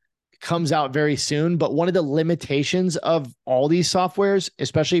comes out very soon. But one of the limitations of all these softwares,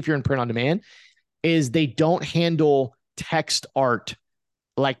 especially if you're in print on demand, is they don't handle text art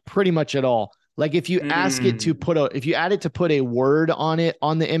like pretty much at all. Like if you ask it to Mm, if you add it to put a word on it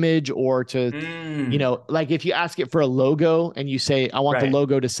on the image, or to, mm, like if you ask it for a logo and you say, I want the right.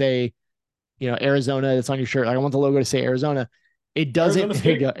 logo to say, Arizona that's on your shirt. Like, I want the logo to say Arizona. It doesn't, Arizona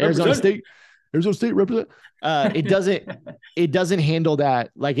there you go, State represent. Arizona State represent. It doesn't handle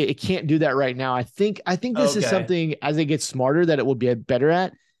that. Like it can't do that right now. I think this is Okay. something as it gets smarter that it will be better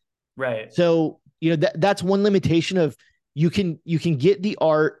at. Right. So, that's one limitation of you can get the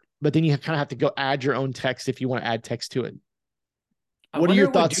art, but then you kind of have to go add your own text if you want to add text to it. I What are wonder your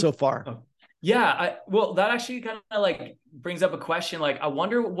what it would thoughts do. so far? Oh, yeah. Well, that actually kind of like brings up a question. Like, I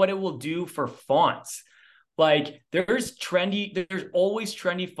wonder what it will do for fonts. Like, there's always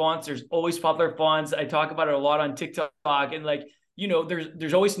trendy fonts. There's always popular fonts. I talk about it a lot on TikTok, and like,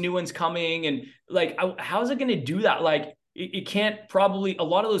 there's always new ones coming. And like, how's it going to do that? Like, it can't probably, a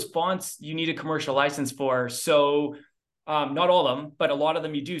lot of those fonts you need a commercial license for. So, not all of them, but a lot of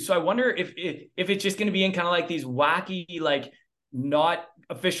them you do. So I wonder if it's just going to be in kind of like these wacky, like not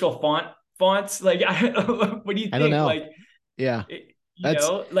official fonts. Like, what do you I don't think? know. Like, Yeah. That's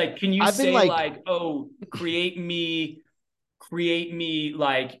like, can you I've been say like, like, oh, create me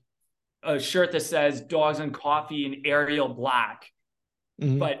like a shirt that says dogs and coffee in Arial black.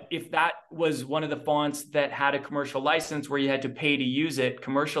 mhm. But if that was one of the fonts that had a commercial license where you had to pay to use it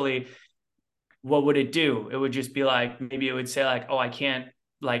commercially, what would it do? It would just be like, maybe it would say like, oh, I can't,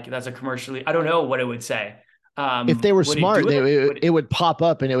 like, that's a commercially, I don't know what it would say. If they were Would it do smart, it? it, Would it, it would pop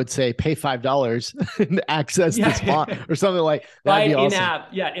up and it would say pay $5 to access this font yeah. or something. Like that'd Buy be it awesome. in-app.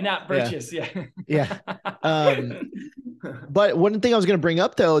 Yeah. In-app Yeah. purchase. Yeah. Yeah. Um, but one thing I was going to bring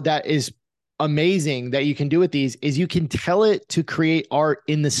up though, that is amazing that you can do with these is you can tell it to create art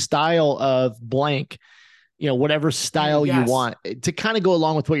in the style of blank, whatever style you Yes. want to kind of go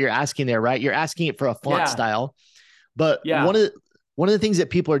along with what you're asking there, right? You're asking it for a font Yeah. style, but one Yeah. of the, one of the things that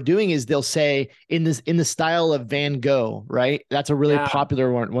people are doing is they'll say in the style of Van Gogh, right? That's a really Yeah.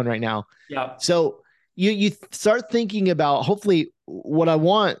 popular one right now. Yeah. So you start thinking about, hopefully what I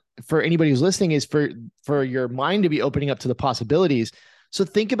want for anybody who's listening is for your mind to be opening up to the possibilities. So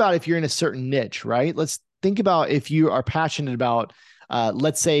think about if you're in a certain niche, right? Let's think about if you are passionate about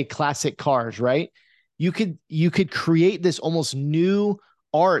let's say classic cars, right? You could create this almost new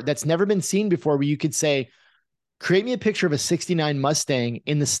art that's never been seen before, where you could say, create me a picture of a 69 Mustang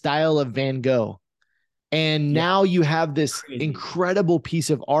in the style of Van Gogh. And Yeah. now you have this Crazy. incredible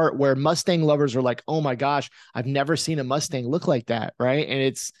piece of art where Mustang lovers are like, oh my gosh, I've never seen a Mustang look like that. Right. And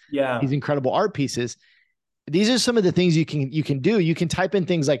it's these Yeah. incredible art pieces. These are some of the things you can do. You can type in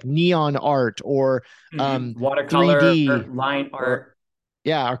things like neon art or Watercolor, 3D, line or art.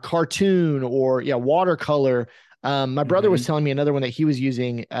 yeah, or cartoon, or yeah, watercolor. My brother was Mm-hmm. telling me another one that he was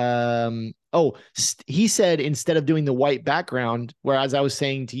using. He said instead of doing the white background, whereas I was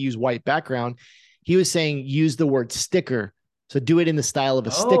saying to use white background, he was saying use the word sticker. So do it in the style of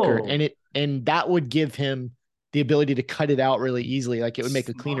a sticker, Oh, and that would give him the ability to cut it out really easily. Like it would make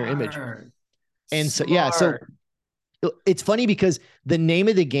a cleaner image. smart. And so, yeah, so Smart. it's funny because the name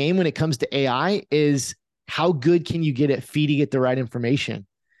of the game when it comes to AI is how good can you get at feeding it the right information?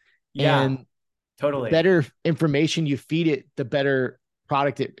 Yeah, And the totally. better information you feed it, the better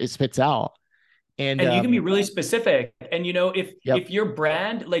product it spits out. And And you can be really specific. And yep. if your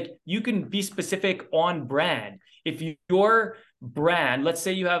brand, like you can be specific on brand. If your brand, let's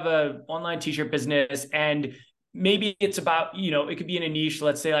say you have a online t-shirt business and maybe it's about, it could be in a niche,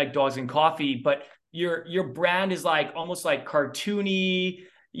 let's say like dogs and coffee, but your brand is like almost like cartoony,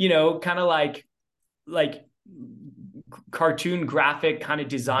 kind of like cartoon graphic kind of Uh-huh.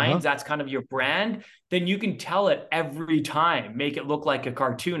 designs, that's kind of your brand, then you can tell it every time, make it look like a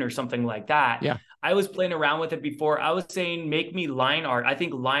cartoon or something like that. Yeah. I was playing around with it before. I was saying, make me line art. I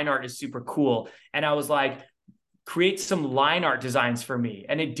think line art is super cool. And I was like, create some line art designs for me.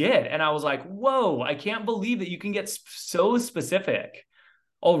 And it did. And I was like, whoa, I can't believe that you can get so specific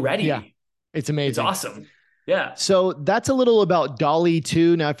Yeah. already. It's It's amazing. awesome. Yeah. So that's a little about DALL-E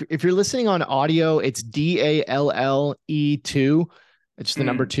 2. Now, if you're listening on audio, it's DALLE 2. It's the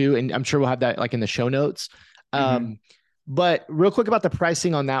number Mm. two. And I'm sure we'll have that like in the show notes. Mm-hmm. But real quick about the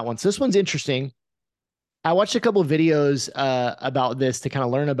pricing on that one. So this one's interesting. I watched a couple of videos about this to kind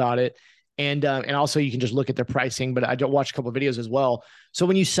of learn about it. And also you can just look at their pricing, but I don't watch a couple of videos as well. So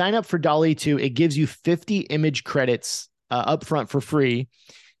when you sign up for DALL-E 2, it gives you 50 image credits upfront for free.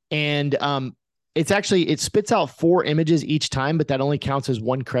 And it spits out 4 images each time, but that only counts as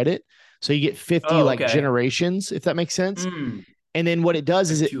 1 credit. So you get 50 Oh, like okay. generations, if that makes sense. Mm. And then what it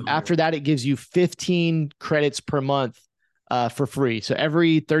does is Like after 200. that, it gives you 15 credits per month for free. So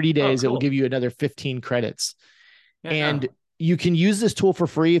every 30 Oh, days, it will give cool. you another 15 credits. Yeah. And you can use this tool for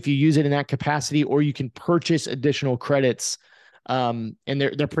free if you use it in that capacity, or you can purchase additional credits. And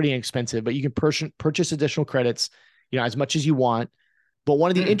they're pretty inexpensive, but you can purchase additional credits, as much as you want. But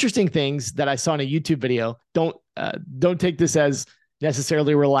one of the Mm. interesting things that I saw in a YouTube video, don't take this as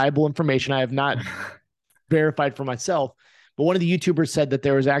necessarily reliable information. I have not verified for myself, but one of the YouTubers said that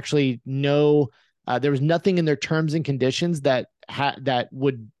there was actually there was nothing in their terms and conditions that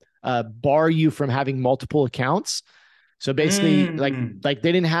would bar you from having multiple accounts. So basically, Mm. like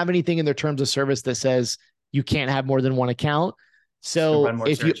they didn't have anything in their terms of service that says you can't have more than one account. To So run more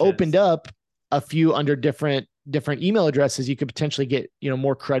if you opened searches. up a few under different email addresses, you could potentially get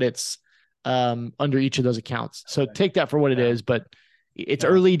more credits under each of those accounts. So Okay. take that for what it Yeah. is, but it's Yeah.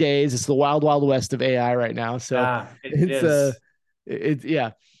 early days. It's the wild, wild west of AI right now. So Yeah. It it's is.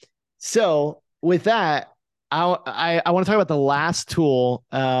 yeah. So with that, I want to talk about the last tool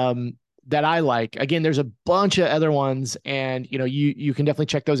that I like. Again, there's a bunch of other ones, and you can definitely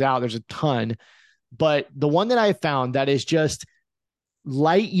check those out. There's a ton, but the one that I found that is just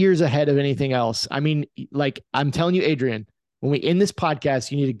light years ahead of anything else. I mean, like I'm telling you, Adrian, when we end this podcast,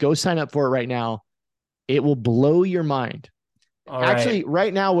 you need to go sign up for it right now. It will blow your mind. All Actually, right.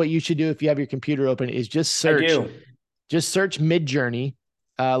 right now, what you should do if you have your computer open is I do. just search Midjourney,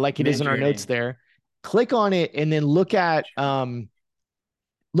 like it is in our notes Midjourney. there. Click on it and then look at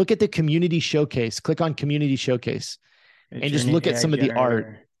the community showcase. Click on community showcase and just Midjourney look at AI some of the art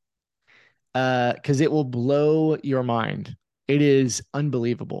generator. because it will blow your mind. It is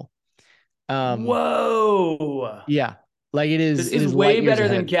unbelievable. Um, Whoa. yeah, like it is. This It is is light way years better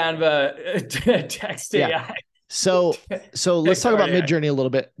than ahead. Canva text Yeah. AI. So let's Text talk art about AI. Midjourney a little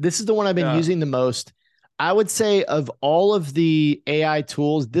bit. This is the one I've been Yeah. using the most. I would say of all of the AI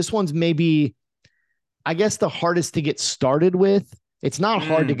tools, this one's maybe, I guess, the hardest to get started with. It's not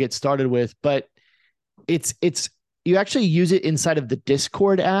hard to Mm. get started with, but it's you actually use it inside of the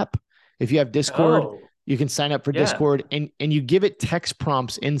Discord app. If you have Discord, Oh, you can sign up for yeah. Discord and you give it text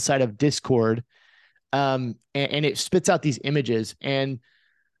prompts inside of Discord. And it spits out these images. And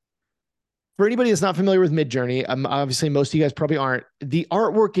for anybody that's not familiar with Midjourney, obviously most of you guys probably aren't. The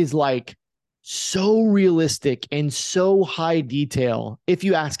artwork is like so realistic and so high detail. If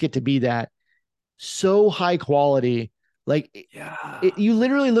you ask it to be that, so high quality, like Yeah. you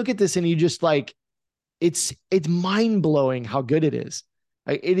literally look at this and you just like it's mind blowing how good it is.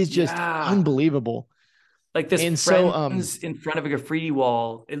 Like, it is just Yeah. unbelievable. Like this And so friends in front of a graffiti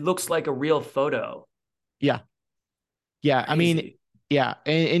wall. It looks like a real photo. yeah, yeah. I mean, Crazy. yeah.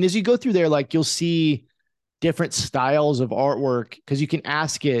 And as you go through there, like you'll see different styles of artwork because you can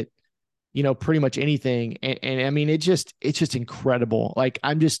ask it, pretty much anything. And I mean, it's just incredible. Like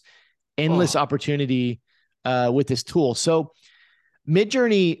I'm just endless Oh, opportunity with this tool. So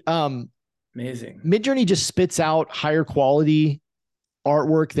Midjourney, amazing. Midjourney just spits out higher quality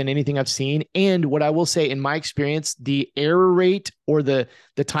artwork than anything I've seen. And what I will say, in my experience, the error rate or the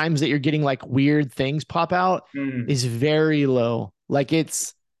times that you're getting like weird things pop out is very low. Like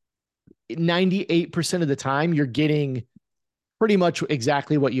it's 98% of the time you're getting pretty much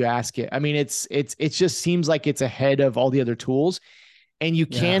exactly what you ask it. I mean, it just seems like it's ahead of all the other tools. And you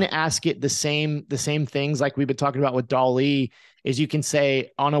can ask it the same things like we've been talking about with DALL-E, is you can say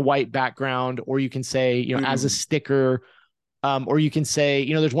on a white background, or you can say, you know, as a sticker, or you can say,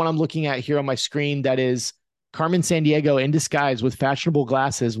 you know, there's one I'm looking at here on my screen that is Carmen Sandiego in disguise with fashionable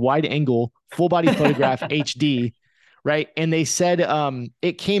glasses, wide angle, full body photograph, HD, right? And they said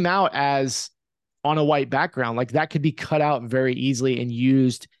it came out as on a white background. Like that could be cut out very easily and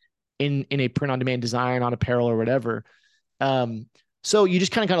used in a print on demand design on apparel or whatever. So you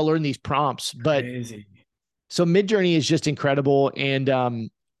just kind of learn these prompts. But crazy. So Midjourney is just incredible. And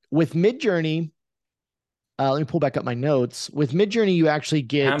with Midjourney, let me pull back up my notes. With Midjourney, you actually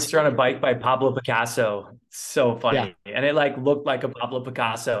get Hamster on a Bike by Pablo Picasso. So funny. Yeah. And it like looked like a Pablo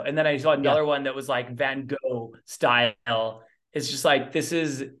Picasso. And then I saw another one that was like Van Gogh style. It's just like, this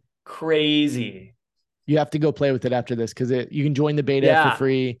is crazy. You have to go play with it after this, because you can join the beta for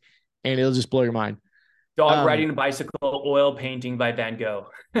free and it'll just blow your mind. Dog riding a bicycle, oil painting by Van Gogh.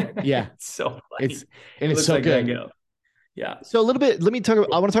 Yeah. It's so funny. It's so like good. Van Gogh. Yeah. So a little bit, I want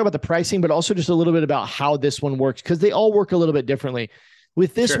to talk about the pricing, but also just a little bit about how this one works, because they all work a little bit differently.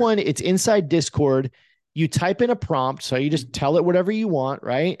 With this one, it's inside Discord. You type in a prompt. So you just tell it whatever you want,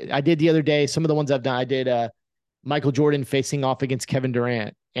 right? I did the other day, some of the ones I've done, I did Michael Jordan facing off against Kevin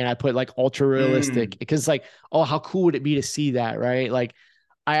Durant. And I put like ultra realistic, because like, oh, how cool would it be to see that, right? Like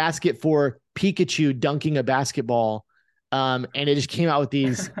I ask it for Pikachu dunking a basketball. And it just came out with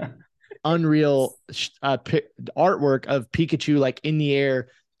these unreal artwork of Pikachu like in the air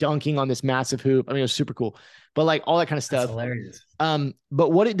dunking on this massive hoop. I mean, it was super cool, but like all that kind of stuff. That's hilarious.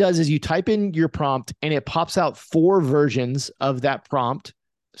 But what it does is you type in your prompt and it pops out 4 versions of that prompt,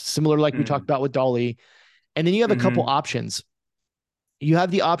 similar like we talked about with DALL-E. And then you have a couple options. You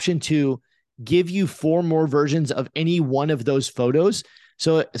have the option to give you 4 more versions of any one of those photos.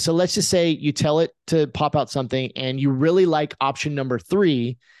 So let's just say you tell it to pop out something and you really like option number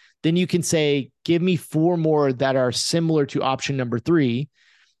 3. Then you can say, give me 4 more that are similar to option number 3.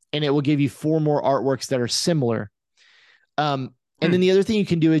 And it will give you 4 more artworks that are similar. And then the other thing you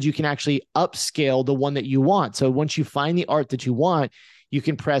can do is you can actually upscale the one that you want. So once you find the art that you want, you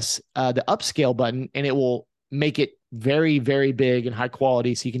can press the upscale button and it will make it very, very big and high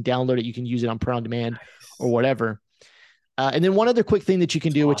quality. So you can download it. You can use it on print on demand or whatever. And then one other quick thing that you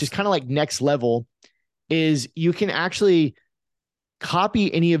can do, which is kind of like next level, is you can actually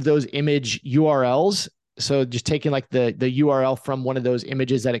copy any of those image URLs. So just taking like the URL from one of those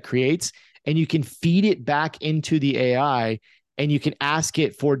images that it creates, and you can feed it back into the AI and you can ask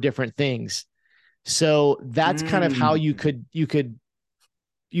it for different things. So that's kind of how you could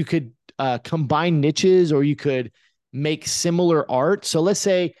combine niches, or you could make similar art. So let's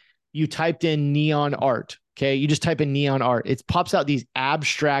say you typed in neon art. Okay. You just type in neon art. It pops out these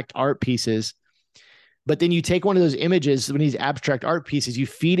abstract art pieces. But then you take one of those images, one of these abstract art pieces, you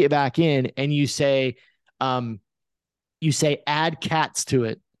feed it back in and you say add cats to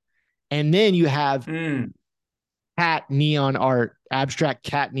it. And then you have cat neon art, abstract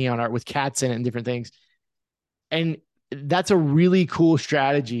cat neon art with cats in it and different things. And that's a really cool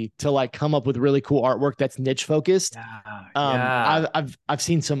strategy to like come up with really cool artwork that's niche focused. I've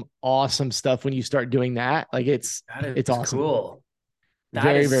seen some awesome stuff when you start doing that. Like it's awesome. Cool.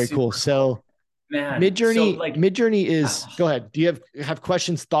 Very, very cool. So man, Midjourney is go ahead. Do you have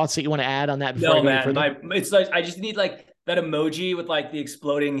questions, thoughts that you want to add on that? No, man. It's like I just need like that emoji with like the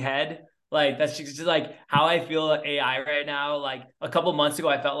exploding head. Like that's just like how I feel AI right now. Like a couple months ago,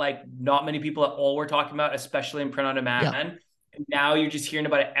 I felt like not many people at all were talking about, especially in print on demand. Yeah. And now you're just hearing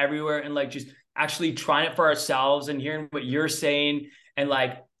about it everywhere, and like just actually trying it for ourselves and hearing what you're saying, and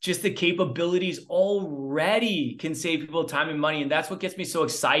like just the capabilities already can save people time and money. And that's what gets me so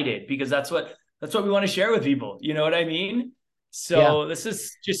excited, because that's what we want to share with people. You know what I mean? So This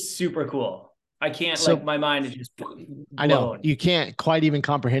is just super cool. I can't my mind is just blown. I know you can't quite even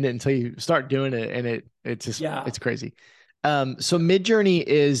comprehend it until you start doing it. And it's just, it's crazy. So Midjourney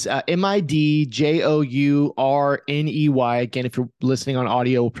is MIDJOURNEY. Again, if you're listening on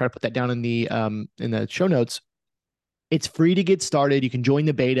audio, we'll try to put that down in the show notes. It's free to get started. You can join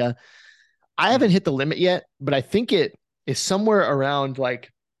the beta. I haven't hit the limit yet, but I think it is somewhere around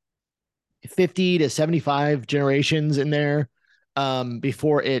like 50 to 75 generations in there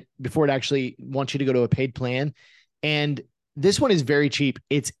before it actually wants you to go to a paid plan. And this one is very cheap.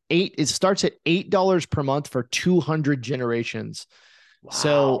 It starts at $8 per month for 200 generations.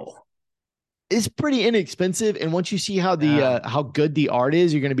 So Wow. it's pretty inexpensive. And once you see how Yeah. how good the art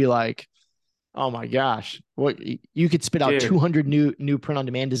is, you're going to be like, oh my gosh, what you could spit out Dude, 200 new print on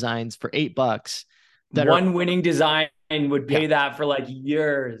demand designs for $8 that are, one winning design would yeah, pay that for like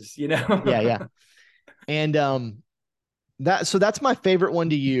years, you yeah, know? yeah. And so that's my favorite one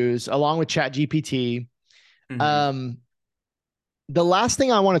to use along with Chat GPT. Mhm. Um, the last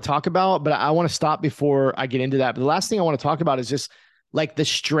thing I want to talk about, but I want to stop before I get into that. But the last thing I want to talk about is just like the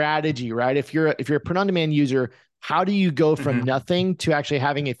strategy, right? If you're a print on demand user, how do you go from Mhm. nothing to actually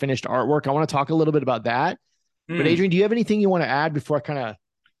having a finished artwork? I want to talk a little bit about that. But Mm. Adrian, do you have anything you want to add before I kind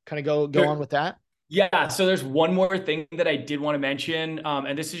of go on There, with that? yeah, so there's one more thing that I did want to mention,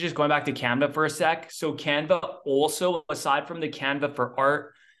 and this is just going back to Canva for a sec. So Canva also, aside from the Canva for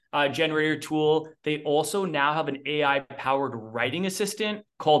art generator tool, they also now have an AI-powered writing assistant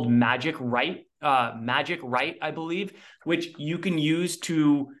called Magic Write, I believe, which you can use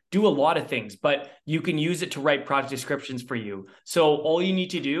to do a lot of things, but you can use it to write product descriptions for you. So all you need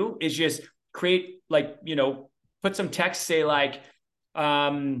to do is just create, like, put some text, say like,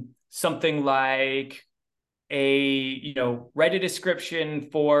 something like write a description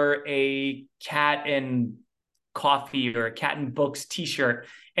for a cat and coffee or a cat and books t-shirt,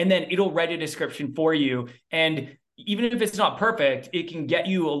 and then it'll write a description for you. And even if it's not perfect, it can get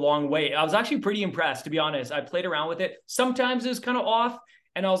you a long way. I was actually pretty impressed, to be honest. I played around with it. Sometimes it was kind of off,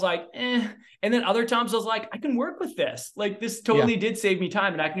 and I was like, eh. And then other times I was like, I can work with this. Like, this Yeah. totally did save me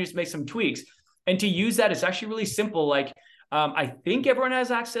time, and I can just make some tweaks. And to use that, it's actually really simple. Like, I think everyone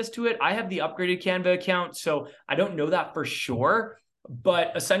has access to it. I have the upgraded Canva account, so I don't know that for sure.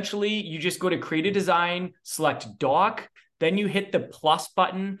 But essentially, you just go to create a design, select doc, then you hit the plus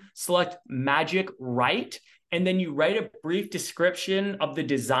button, select Magic Write, and then you write a brief description of the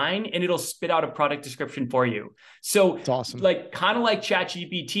design, and it'll spit out a product description for you. So, It's awesome. like, kind of like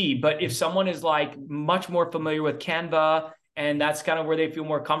ChatGPT, but if someone is like much more familiar with Canva and that's kind of where they feel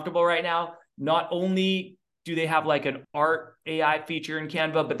more comfortable right now, not only do they have like an art AI feature in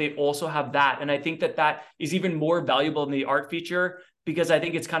Canva, but they also have that. And I think that that is even more valuable than the art feature, because I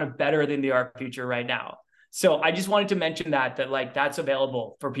think it's kind of better than the art feature right now. So I just wanted to mention that like that's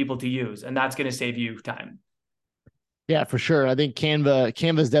available for people to use, and that's going to save you time. Yeah, for sure. I think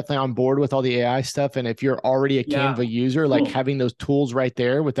Canva is definitely on board with all the AI stuff. And if you're already a Yeah, Canva user, like cool. having those tools right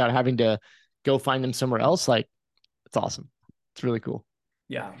there without having to go find them somewhere else, like it's awesome. It's really cool.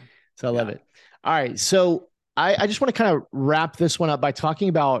 Yeah, So I love yeah. it. All right. So I just want to kind of wrap this one up by talking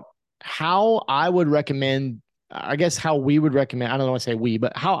about how I would recommend, I guess how we would recommend, I don't want to say we,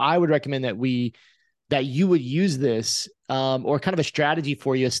 but how I would recommend that you would use this, or kind of a strategy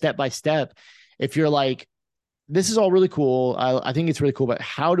for you, a step by step. If you're like, this is all really cool. I think it's really cool, but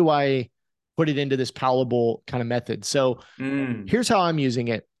how do I put it into this palatable kind of method? So Mm, here's how I'm using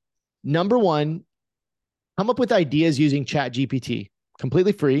it. Number one, come up with ideas using Chat GPT,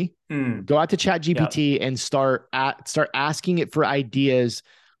 completely free. mm, Go out to Chat yeah. GPT and start asking it for ideas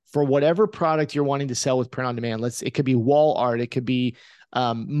for whatever product you're wanting to sell with print on demand. It could be wall art, it could be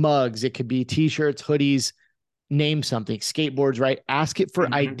mugs, it could be t-shirts, hoodies, name something, skateboards, right? Ask it for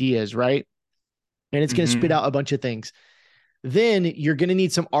Mm-hmm, ideas, right? And it's going to spit mm-hmm, out a bunch of things. Then you're going to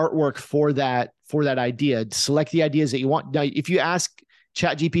need some artwork for that idea. Select the ideas that you want. Now, if you ask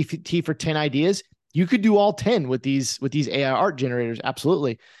Chat GPT for 10 ideas, you could do all 10 with these AI art generators,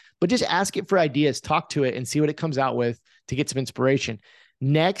 absolutely. But just ask it for ideas, talk to it, and see what it comes out with to get some inspiration.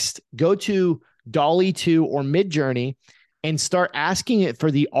 Next, go to Dolly 2 or Midjourney and start asking it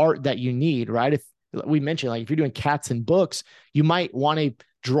for the art that you need, right? If we mentioned, like if you're doing cats and books, you might want a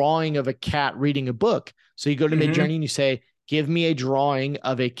drawing of a cat reading a book. So you go to mm-hmm, Midjourney and you say, give me a drawing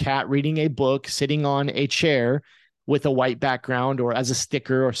of a cat reading a book sitting on a chair with a white background or as a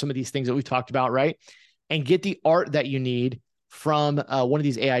sticker or some of these things that we've talked about, right? And get the art that you need from one of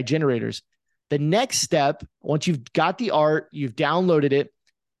these AI generators. The next step, once you've got the art, you've downloaded it,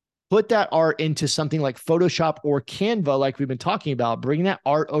 put that art into something like Photoshop or Canva, like we've been talking about, bring that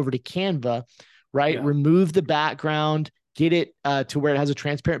art over to Canva, right? yeah. Remove the background, get it to where it has a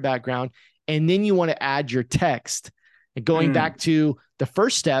transparent background. And then you want to add your text. And going Mm, back to the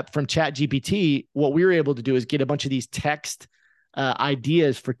first step from Chat GPT, what we were able to do is get a bunch of these text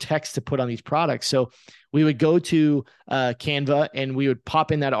ideas for text to put on these products. So we would go to Canva and we would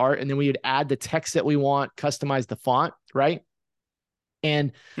pop in that art, and then we would add the text that we want, customize the font, right?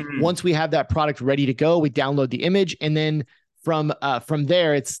 And mm, once we have that product ready to go, we download the image, and then from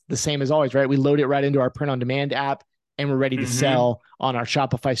there, it's the same as always, right? We load it right into our print on demand app, and we're ready to mm-hmm. sell on our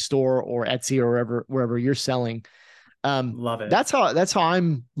Shopify store or Etsy or wherever you're selling. Love it. That's how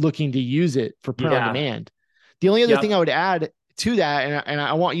I'm looking to use it for print on Yeah. demand. The only other thing I Yep. would add to that, and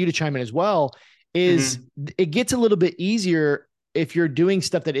I want you to chime in as well, is it gets a little bit easier if you're doing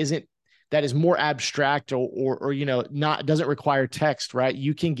stuff that is more abstract or doesn't require text, right?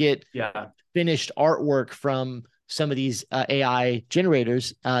 You can get finished artwork from some of these AI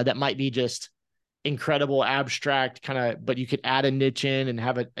generators that might be just incredible abstract kind of, but you could add a niche in and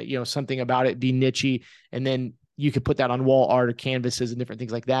have something about it be nichey, and then you could put that on wall art or canvases and different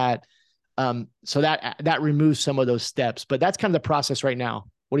things like that. So that removes some of those steps, but that's kind of the process right now.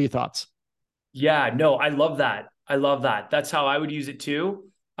 What are your thoughts? Yeah, no, I love that. That's how I would use it too.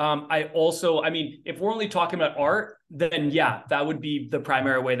 If we're only talking about art, then yeah, that would be the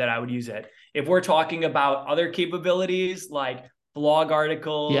primary way that I would use it. If we're talking about other capabilities like blog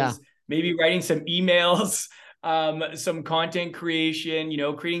articles, maybe writing some emails, some content creation,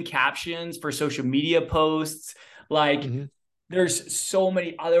 creating captions for social media posts, there's so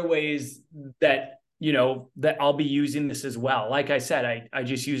many other ways that I'll be using this as well. Like I said, I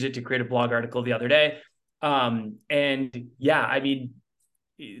just use it to create a blog article the other day. Canva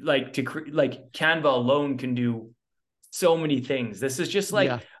alone can do so many things. This is just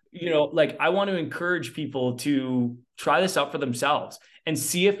I want to encourage people to try this out for themselves and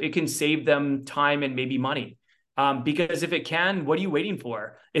see if it can save them time and maybe money. Because if it can, what are you waiting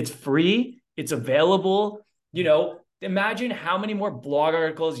for? It's free. It's available. Imagine how many more blog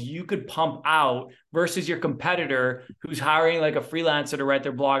articles you could pump out versus your competitor who's hiring like a freelancer to write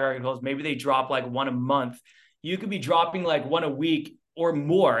their blog articles. Maybe they drop like one a month. You could be dropping like one a week or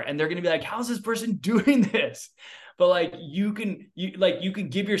more. And they're going to be like, how's this person doing this? But you can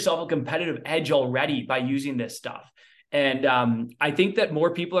give yourself a competitive edge already by using this stuff. And I think that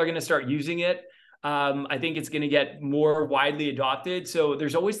more people are going to start using it. I think it's going to get more widely adopted. So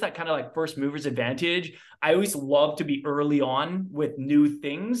there's always that kind of like first movers advantage. I always love to be early on with new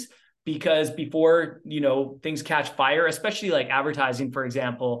things, because before, things catch fire, especially like advertising, for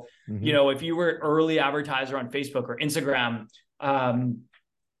example, if you were an early advertiser on Facebook or Instagram,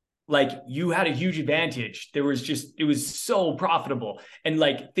 you had a huge advantage. It was so profitable. And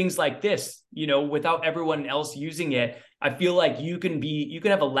like things like this, without everyone else using it, I feel like you can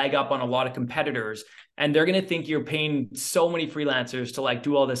have a leg up on a lot of competitors, and they're going to think you're paying so many freelancers to like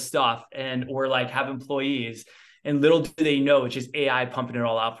do all this stuff or like have employees, and little do they know it's just AI pumping it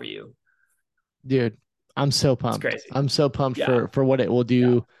all out for you. Dude, I'm so pumped. It's crazy. I'm so pumped for what it will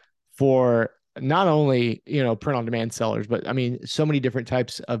do for not only, print on demand sellers, but I mean, so many different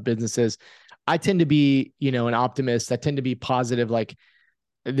types of businesses. I tend to be, an optimist. I tend to be positive. Like,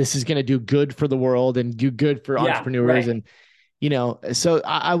 this is going to do good for the world and do good for entrepreneurs. Right. And, so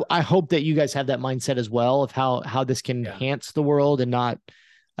I hope that you guys have that mindset as well of how this can enhance the world and not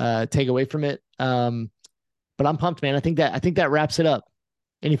take away from it. But I'm pumped, man. I think that wraps it up.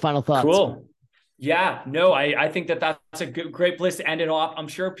 Any final thoughts? Cool. Yeah, no, I think that's a great place to end it off. I'm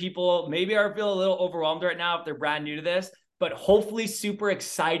sure people maybe are feeling a little overwhelmed right now if they're brand new to this, but hopefully super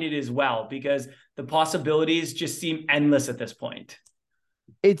excited as well, because the possibilities just seem endless at this point.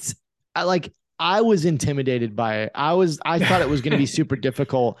 It's I was intimidated by it. I thought it was going to be super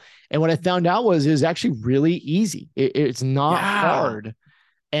difficult. And what I found out was it was actually really easy. It's not hard.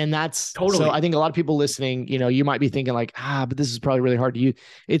 And that's totally. So I think a lot of people listening, you might be thinking like, but this is probably really hard to use.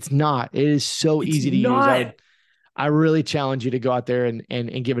 It's not. It is so easy to use. I really challenge you to go out there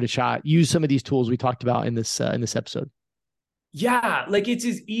and give it a shot. Use some of these tools we talked about in this episode. Yeah, it's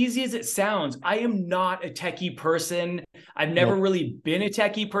as easy as it sounds. I am not a techie person. I've never really been a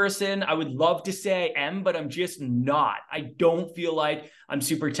techie person. I would love to say I am, but I'm just not. I don't feel like I'm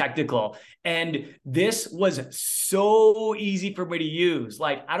super technical. And this was so easy for me to use.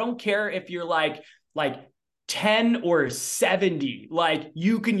 I don't care if you're like 10 or 70,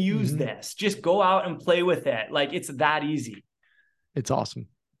 you can use this. Just go out and play with it. It's that easy. It's awesome.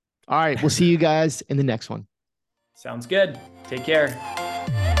 All right, we'll see you guys in the next one. Sounds good. Take care.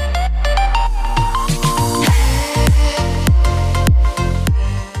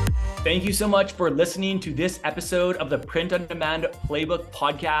 Thank you so much for listening to this episode of the Print on Demand Playbook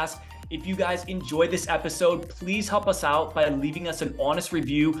podcast. If you guys enjoyed this episode, please help us out by leaving us an honest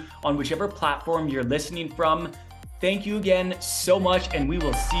review on whichever platform you're listening from. Thank you again so much, and we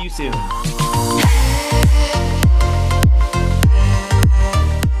will see you soon.